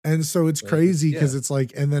 And so it's Like it's crazy because yeah. it's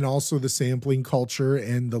like, and then also the sampling culture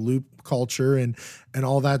and the loop culture and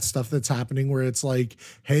all that stuff that's happening where it's like,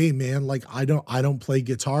 hey man, like I don't play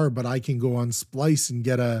guitar, but I can go on Splice and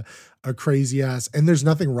get a crazy ass, and there's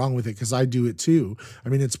nothing wrong with it because I do it too. I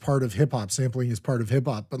mean, it's part of hip hop. Sampling is part of hip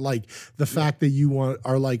hop, but like the fact that you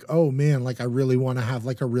are like, oh man, like I really want to have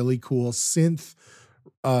like a really cool synth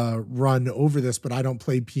run over this, but I don't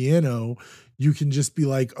play piano. You can just be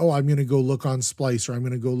like, oh, I'm going to go look on Splice, or I'm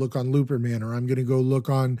going to go look on Looperman, or I'm going to go look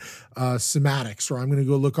on Sematics, or I'm going to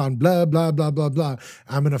go look on blah, blah, blah, blah, blah.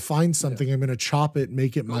 I'm going to find something. I'm going to chop it,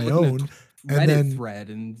 make it Go my look in a own. And Reddit then, thread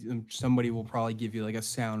and somebody will probably give you like a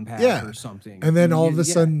sound pack yeah. or something. And then And all of a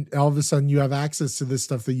yeah. sudden you have access to this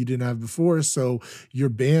stuff that you didn't have before. So your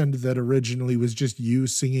band that originally was just you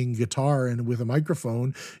singing guitar and with a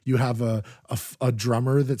microphone, you have a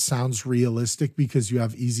drummer that sounds realistic because you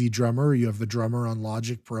have Easy Drummer, or you have the drummer on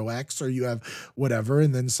Logic Pro X, or you have whatever.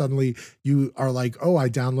 And then suddenly you are like, oh, I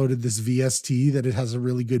downloaded this VST that it has a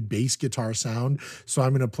really good bass guitar sound. So I'm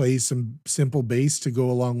going to play some simple bass to go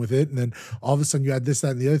along with it. And then all of a sudden you add this,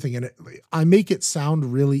 that, and the other thing. And I make it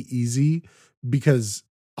sound really easy because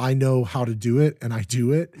I know how to do it and I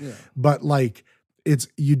do it. Yeah. But like,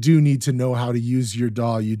 you do need to know how to use your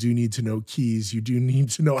DAW. You do need to know keys. You do need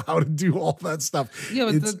to know how to do all that stuff. Yeah,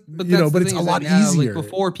 but It's, but you know, that's but the it's thing a is that lot now, easier. Like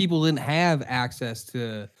before, people didn't have access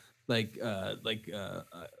to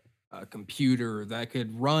a computer that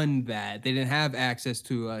could run that. They didn't have access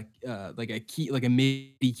to like a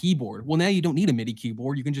MIDI keyboard. Well, now you don't need a MIDI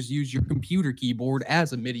keyboard. You can just use your computer keyboard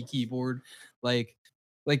as a MIDI keyboard. Like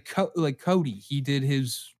Cody, he did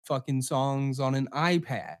his fucking songs on an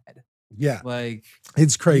iPad. Yeah. Like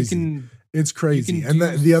It's you crazy. can It's crazy. can And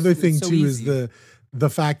do the other it's thing so too is easy. the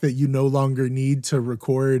fact that you no longer need to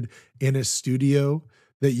record in a studio,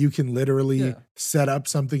 that you can literally Yeah. set up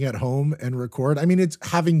something at home and record. I mean, it's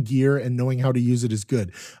having gear and knowing how to use it is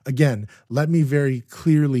good. Again, let me very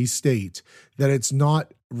clearly state that it's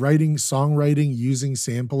not songwriting using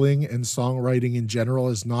sampling, and songwriting in general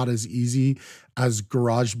is not as easy as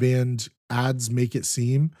GarageBand ads make it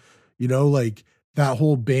seem. You know, like that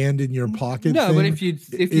whole band in your pocket No, thing but if you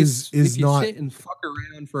is not. sit and fuck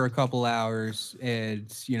around for a couple hours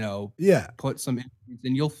and Yeah, put some instruments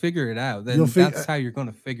and you'll figure it out. you'll Then that's how you're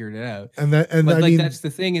gonna figure it out. and But I like mean, that's the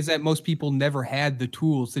thing is that most people never had the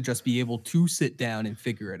tools to just be able to sit down and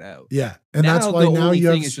figure it out. yeah, and Now that's why the now only you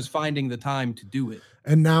have thing is just finding the time to do it.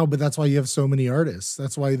 but that's why you have so many artists.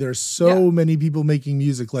 That's why there's so Yeah. many people making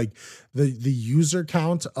music. Like the user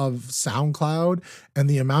count of SoundCloud and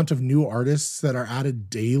the amount of new artists that are added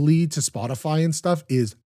daily to Spotify and stuff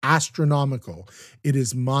is astronomical. It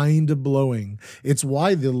is mind blowing. It's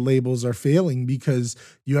why the labels are failing, because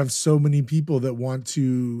you have so many people that want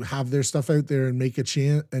to have their stuff out there and make a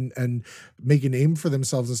chance and make a name for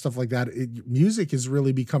themselves and stuff like that. Music is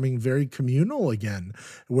really becoming very communal again,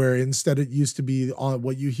 where instead it used to be on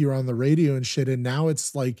what you hear on the radio and shit, and now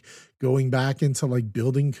it's like going back into like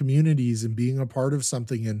building communities and being a part of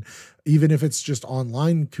something. And even if it's just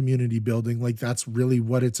online community building, like that's really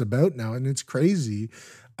what it's about now. And it's crazy.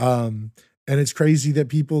 And it's crazy that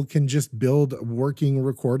people can just build working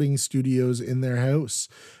recording studios in their house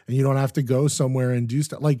and you don't have to go somewhere and do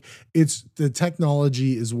stuff. Like, it's the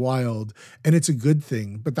technology is wild and it's a good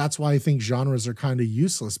thing. But that's why I think genres are kind of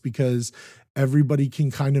useless, because everybody can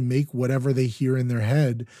kind of make whatever they hear in their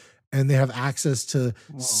head, and they have access to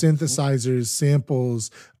Well, synthesizers, samples,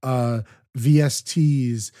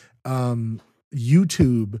 VSTs,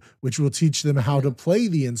 YouTube, which will teach them how yeah. to play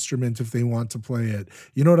the instrument if they want to play it.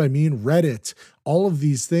 You know what I mean? Reddit, all of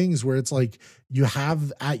these things where it's like you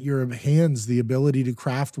have at your hands the ability to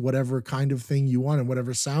craft whatever kind of thing you want and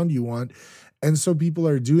whatever sound you want. And so people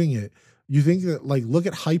are doing it. You think that, like, look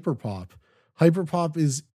at hyperpop. Hyperpop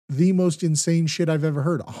is the most insane shit I've ever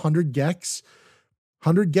heard. 100 gex.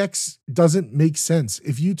 100 gex doesn't make sense.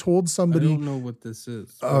 If you told I somebody, don't know what this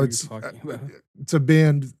is. What oh, are you it's talking about? it's a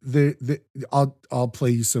band. I'll play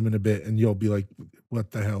you some in a bit, and you'll be like, "What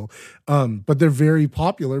the hell?" But they're very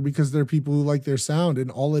popular because they're people who like their sound, and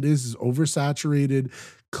all it is oversaturated,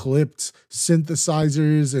 clipped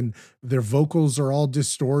synthesizers, and their vocals are all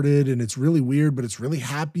distorted, and it's really weird, but it's really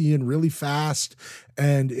happy and really fast.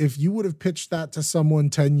 And if you would have pitched that to someone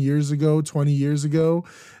 10 years ago, 20 years ago,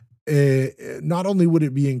 not only would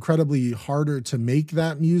it be incredibly harder to make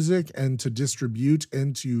that music and to distribute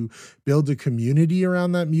and to build a community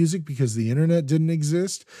around that music because the internet didn't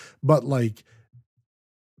exist, but like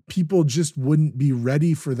people just wouldn't be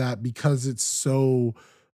ready for that because it's so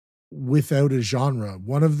without a genre.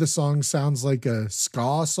 One of the songs sounds like a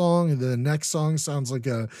ska song, and the next song sounds like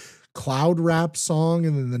a cloud rap song,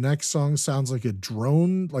 and then the next song sounds like a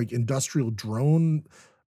drone, like industrial drone,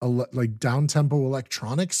 like down tempo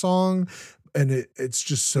electronic song. And it's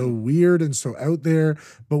just so weird and so out there.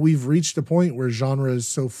 But we've reached a point where genre is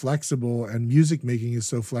so flexible and music making is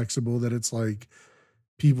so flexible that it's like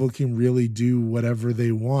people can really do whatever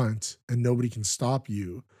they want and nobody can stop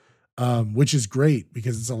you. Which is great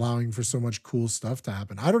because it's allowing for so much cool stuff to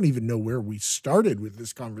happen. I don't even know where we started with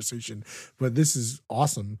this conversation, but this is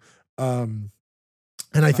awesome. And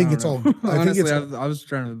I I think don't it's know. all, I think it's, Honestly, I was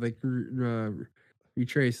trying to like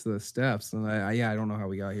retrace the steps, and I don't know how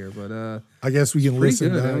we got here, but I guess we it's can pretty listen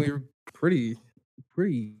good, and back. we were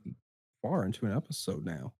pretty far into an episode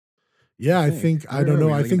now. I Yeah, I think think, I where don't are know.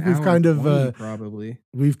 we? I Like an think we've hour and kind of, 20 probably.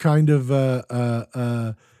 we've kind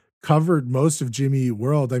of, covered most of Jimmy Eat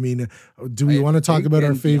World. I mean, do we I want to talk think about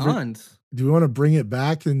our and favorite? beyond. Do we want to bring it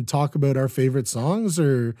back and talk about our favorite songs,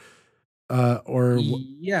 or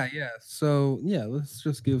Yeah, yeah. So yeah, let's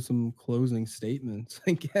just give some closing statements,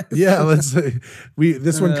 I guess. yeah, let's we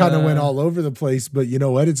this one kind of went uh all over the place, but you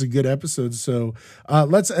know what? It's a good episode. So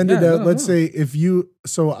let's end it yeah, out. no, Let's no. say if you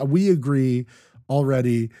we agree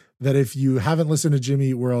already that if you haven't listened to Jimmy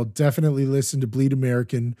Eat World, definitely listen to Bleed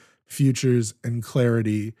American, Futures, and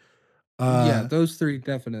Clarity. Yeah, Uh those three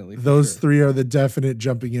definitely for those sure. three are the definite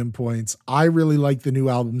jumping in points. I really like the new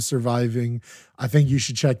album Surviving. I think you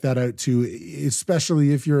should check that out too,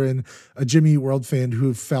 especially if you're a Jimmy Eat World fan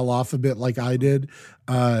who fell off a bit like I did.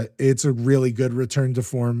 It's a really good return to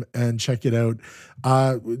form, and check it out.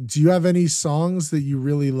 Do you have any songs that you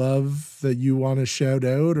really love that you want to shout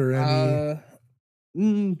out, or any?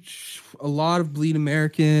 Uh a lot of Bleed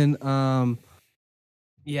American.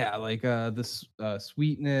 Yeah, like this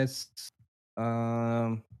Sweetness,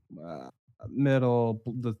 um uh,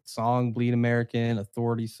 the song Bleed American,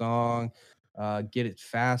 Authority song, Get It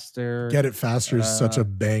Faster, Get It Faster is such uh a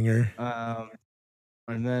banger. um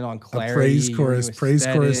and then on A praise Clarity, Your New chorus, praise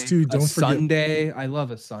chorus Aesthetic, too. A Don't forget, Sunday. I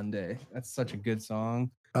love A Sunday. That's such a good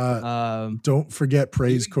song. uh, Um don't forget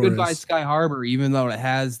praise Even Goodbye chorus. Sky Harbor, even though it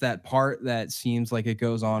has that part that seems like it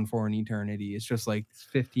goes on for an eternity, it's just like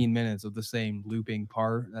 15 minutes of the same looping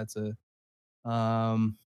part. That's a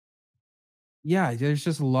um yeah, there's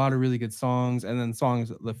just a lot of really good songs, and then songs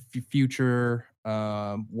the Future,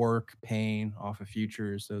 Work, Pain off of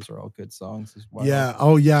Futures. Those are all good songs as well. Yeah.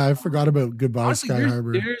 Oh yeah, I forgot about Goodbye Honestly, Sky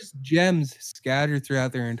Harbor. there's gems scattered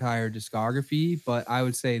throughout their entire discography, but I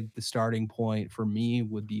would say the starting point for me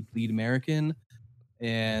would be Bleed American,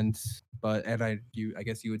 and I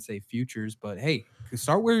guess you would say Futures, but hey,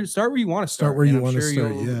 start where you want to Start start, where and you I'm want to sure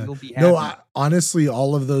start. Yeah. you'll be No, happy. honestly,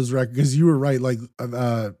 all of those records, because you were right. Like,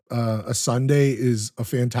 A Sunday is a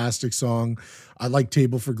fantastic song. I like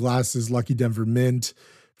Table for Glasses, Lucky Denver Mint.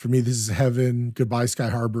 For me, this is heaven. Goodbye Sky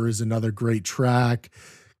Harbor is another great track.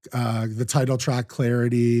 The title track,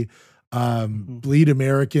 Clarity. Mhm. Bleed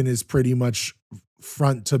American is pretty much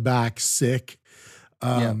front to back sick.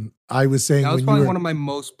 Yeah. I was saying That was when you probably were one of my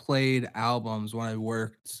most played albums when I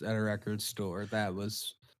worked at a record store. That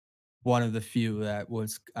was one of the few that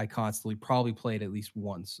I constantly probably played at least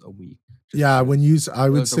once a week. Yeah, when you, I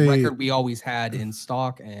would the say record we always had in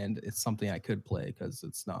stock, and it's something I could play because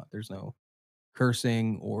there's no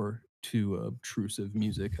cursing or too obtrusive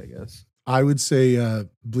music, I guess. I would say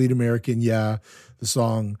Bleed American, yeah, the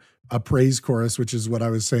song A Praise Chorus, which is what I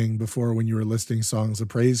was saying before when you were listing songs. A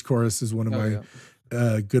Praise Chorus is one of my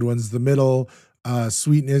good ones. The Middle,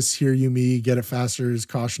 Sweetness, Hear You Me, Get It Faster is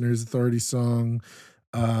Cautioner's Authority song.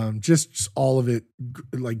 Just all of it,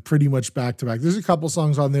 like pretty much back to back. There's a couple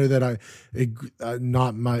songs on there that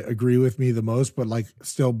not might agree with me the most, but like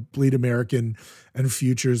still Bleed American and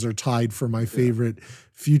Futures are tied for my favorite.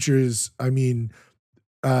 Futures, I mean,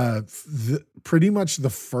 pretty much the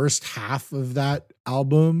first half of that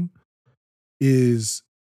album is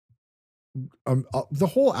the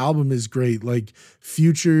whole album is great. Like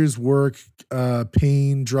Futures, Work,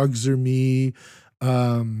 Pain, Drugs Are Me,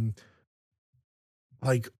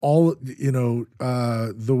 like all,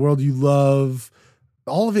 The World You Love,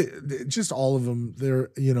 all of it, just all of them.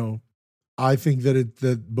 They're, I think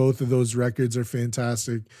that both of those records are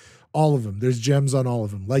fantastic. All of them. There's gems on all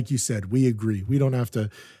of them. Like you said, we agree. We don't have to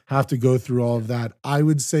go through all of that. I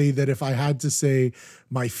would say that if I had to say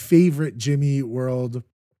my favorite Jimmy Eat World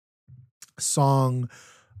song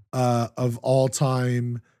of all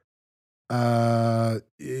time, it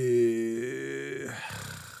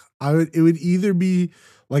would either be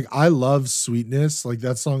like, I love Sweetness. Like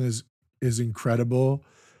that song is incredible,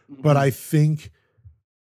 but I think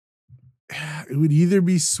it would either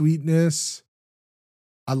be Sweetness.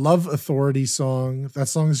 I love Authority song. That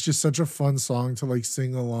song is just such a fun song to like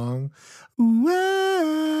sing along. Ooh,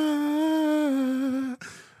 ah,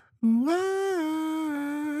 ooh, ah.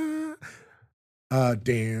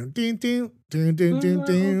 Down, down, down, down, down, down,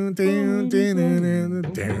 down, down, down, down, down,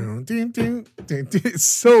 down. It's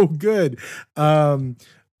so good.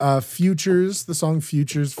 Futures, the song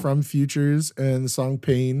Futures from Futures, and the song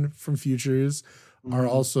Pain from Futures are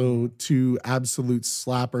also two absolute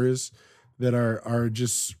slappers that are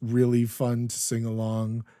just really fun to sing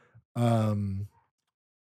along. The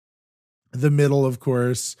Middle, of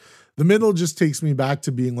course. The Middle just takes me back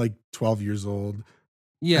to being like 12 years old.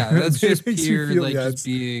 Yeah, that's just pure just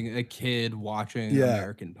being a kid watching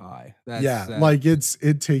American Pie. Like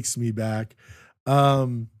it takes me back.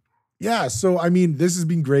 So I mean, this has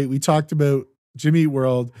been great. We talked about Jimmy Eat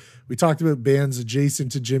World. We talked about bands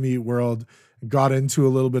adjacent to Jimmy Eat World. Got into a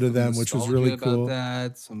little bit of them, which was really cool.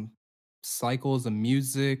 That some cycles of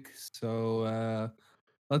music. So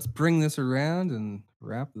let's bring this around and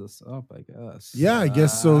wrap this up, I guess. Yeah, I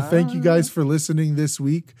guess so. Thank you guys for listening this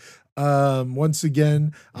week. Once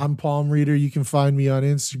again, I'm Palm Reader. You can find me on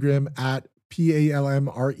Instagram at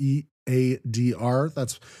PALMREADR.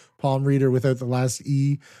 That's Palm Reader without the last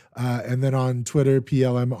E. And then on Twitter,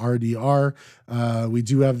 PLMRDR. We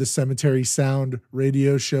do have the Cemetery Sound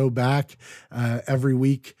radio show back every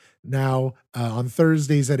week now on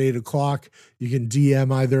Thursdays at 8:00. You can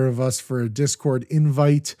DM either of us for a Discord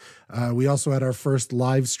invite. We also had our first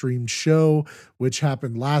live streamed show, which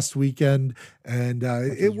happened last weekend, and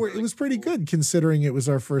it was pretty good considering it was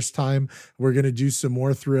our first time. We're going to do some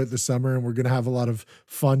more throughout the summer, and we're going to have a lot of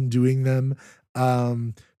fun doing them.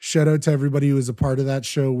 Shout out to everybody who was a part of that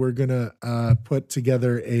show. We're gonna put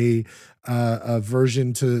together a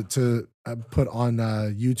version to put on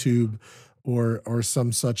YouTube or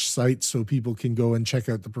some such site so people can go and check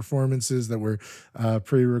out the performances that were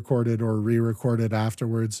pre-recorded or re-recorded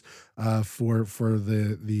afterwards for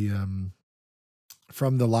the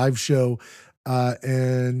from the live show. That's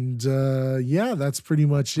pretty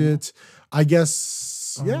much it. I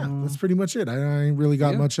guess that's pretty much it. I ain't really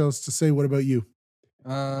got much else to say. What about you?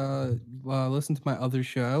 Listen to my other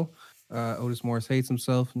show. Otis Morris Hates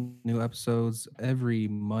Himself. New episodes every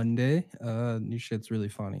Monday. New shit's really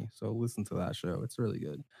funny, so listen to that show. It's really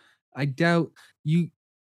good. I doubt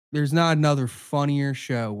there's not another funnier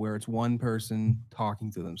show where it's one person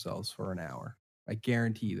talking to themselves for an hour. I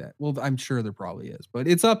guarantee that. Well, I'm sure there probably is, but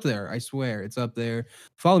it's up there. I swear it's up there.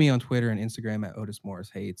 Follow me on Twitter and Instagram at Otis Morris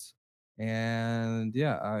Hates. And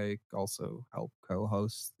I also help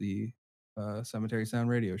co-host the Cemetery Sound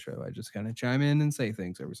radio show. I just kind of chime in and say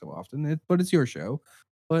things every so often, but it's your show.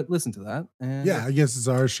 But listen to that. And I guess it's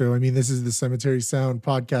our show. I mean, this is the Cemetery Sound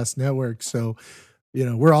Podcast Network, so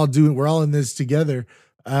we're all in this together.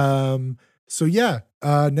 Next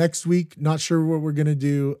week, not sure what we're gonna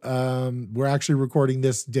do. We're actually recording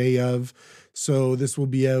this day of, so this will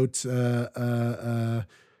be out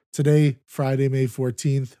today, Friday, May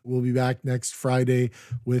 14th. We'll be back next Friday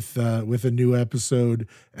with a new episode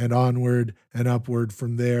and onward and upward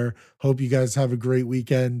from there. Hope you guys have a great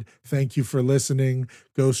weekend. Thank you for listening.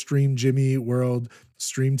 Go stream Jimmy Eat World,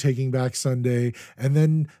 stream Taking Back Sunday, and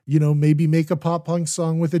then, maybe make a pop punk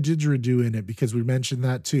song with a didgeridoo in it because we mentioned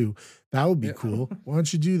that too. That would be cool. Why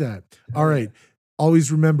don't you do that? All right.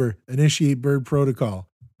 Always remember, initiate bird protocol.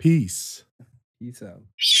 Peace. Peace out.